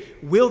saved?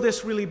 Will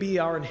this really be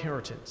our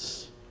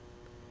inheritance?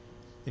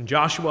 And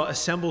Joshua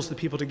assembles the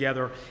people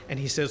together and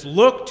he says,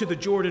 look to the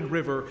Jordan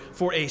River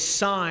for a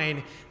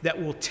sign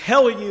that will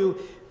tell you,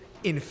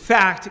 in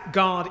fact,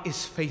 God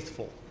is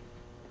faithful.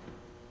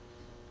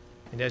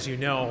 And as you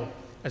know,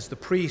 as the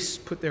priests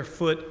put their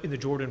foot in the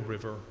Jordan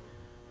River,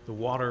 the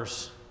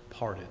waters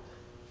parted.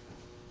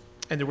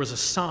 And there was a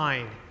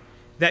sign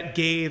that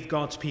gave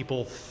God's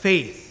people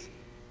faith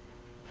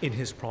in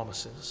his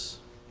promises.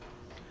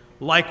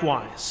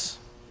 Likewise,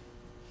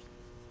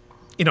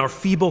 in our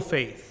feeble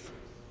faith,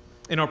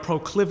 in our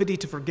proclivity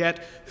to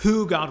forget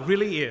who God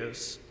really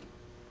is,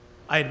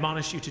 I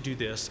admonish you to do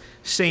this.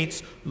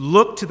 Saints,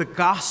 look to the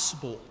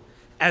gospel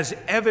as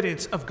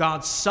evidence of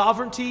God's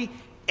sovereignty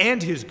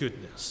and his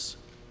goodness.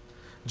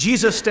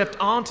 Jesus stepped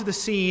onto the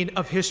scene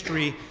of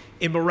history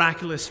in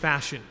miraculous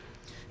fashion,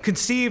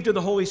 conceived of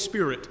the Holy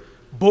Spirit,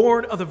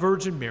 born of the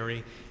Virgin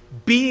Mary.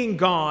 Being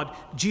God,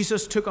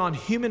 Jesus took on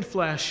human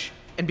flesh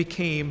and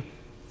became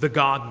the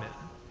God-man.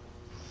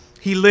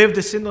 He lived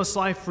a sinless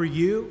life for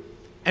you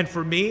and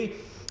for me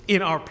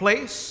in our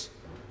place,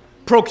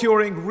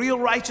 procuring real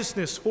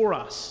righteousness for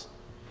us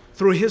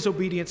through his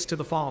obedience to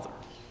the Father.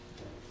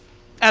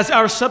 As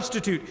our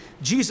substitute,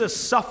 Jesus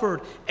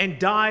suffered and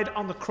died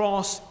on the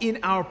cross in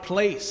our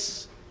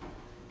place.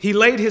 He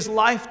laid his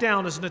life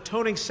down as an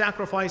atoning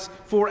sacrifice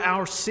for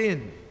our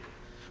sin.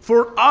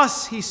 For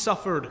us he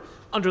suffered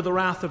under the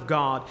wrath of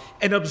God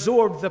and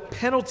absorbed the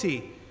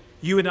penalty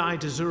you and I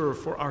deserve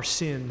for our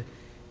sin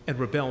and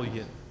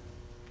rebellion.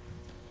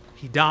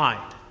 He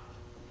died.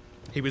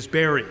 He was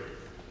buried.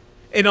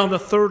 And on the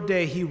third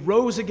day, he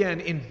rose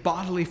again in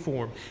bodily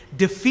form,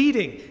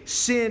 defeating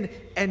sin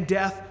and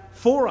death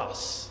for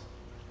us,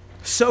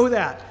 so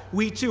that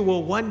we too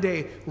will one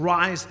day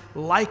rise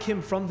like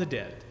him from the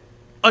dead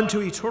unto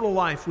eternal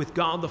life with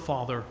God the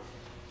Father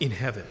in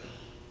heaven.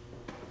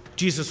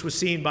 Jesus was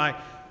seen by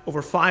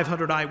over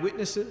 500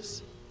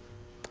 eyewitnesses,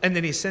 and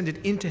then he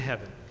ascended into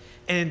heaven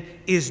and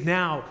is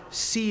now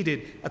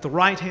seated at the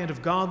right hand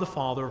of God the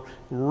Father,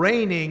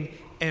 reigning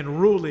and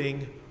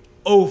ruling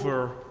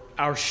over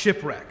our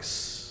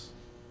shipwrecks.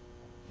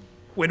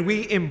 When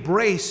we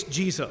embrace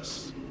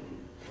Jesus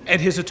and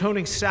his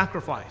atoning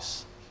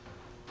sacrifice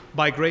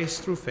by grace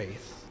through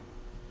faith,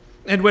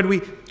 and when we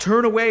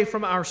turn away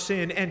from our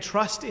sin and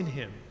trust in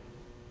him,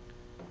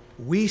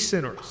 we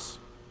sinners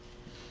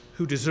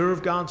who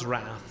deserve God's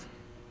wrath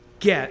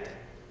get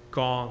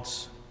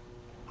God's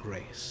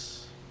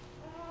grace.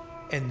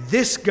 And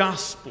this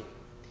gospel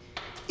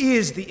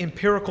is the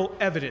empirical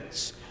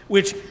evidence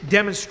which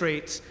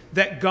demonstrates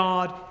that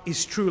God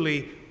is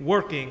truly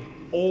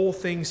working all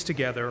things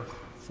together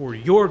for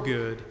your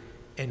good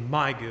and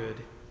my good,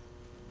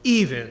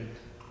 even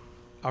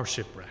our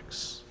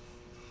shipwrecks.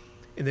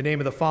 In the name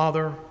of the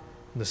Father,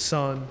 and the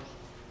Son,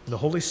 and the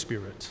Holy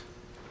Spirit.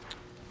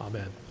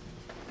 Amen.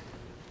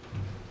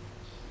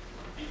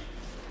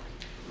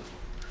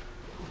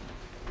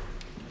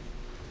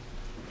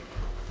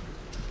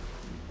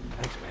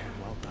 Thanks, man.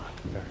 Well done.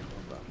 Very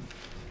well done.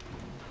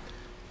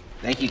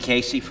 Thank you,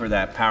 Casey, for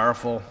that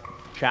powerful,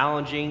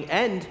 challenging,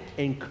 and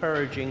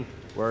encouraging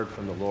word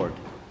from the Lord.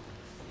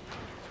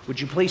 Would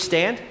you please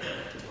stand?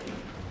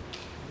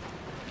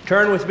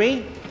 Turn with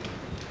me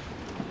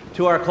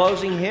to our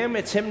closing hymn.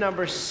 It's hymn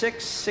number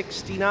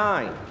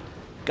 669,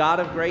 God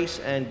of Grace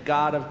and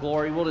God of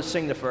Glory. We'll just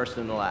sing the first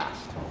and the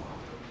last.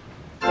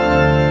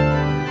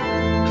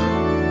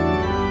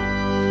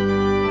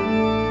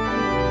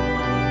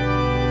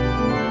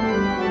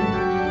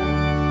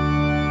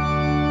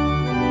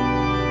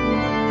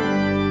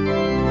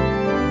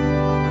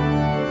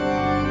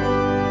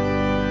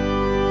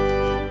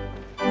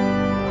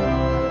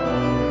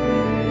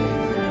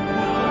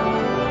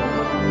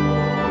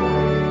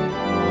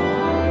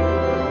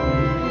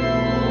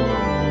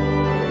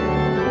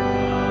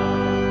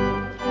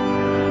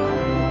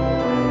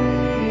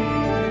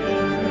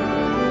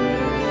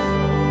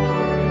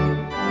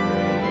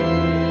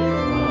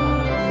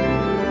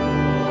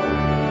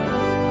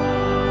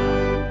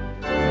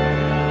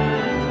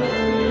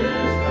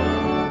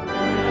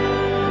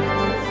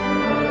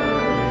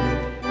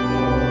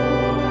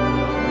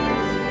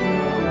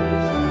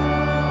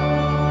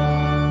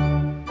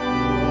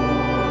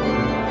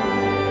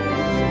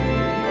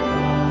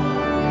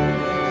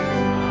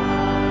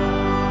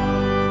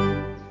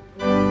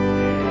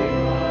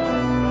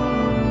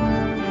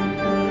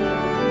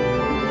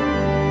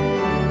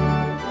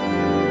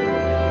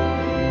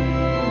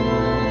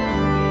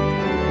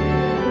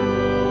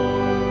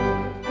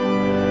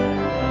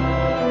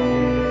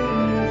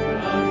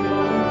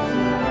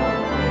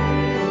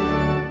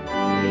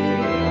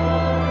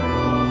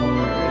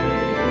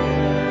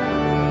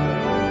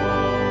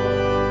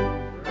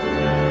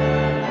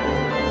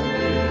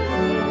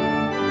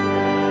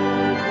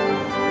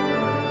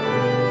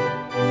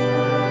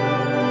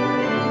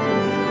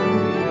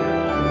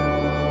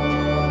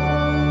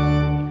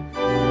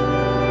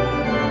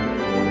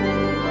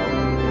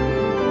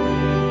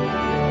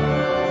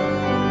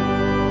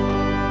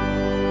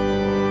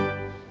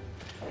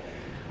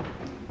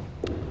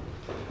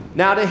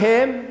 Now to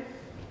him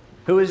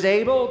who is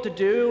able to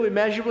do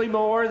immeasurably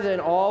more than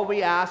all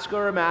we ask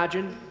or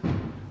imagine,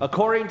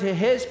 according to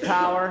his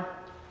power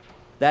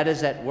that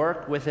is at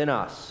work within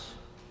us.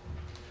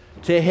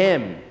 To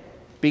him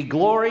be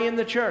glory in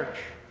the church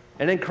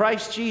and in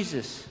Christ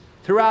Jesus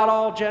throughout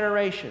all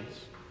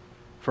generations,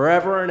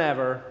 forever and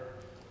ever.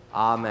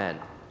 Amen.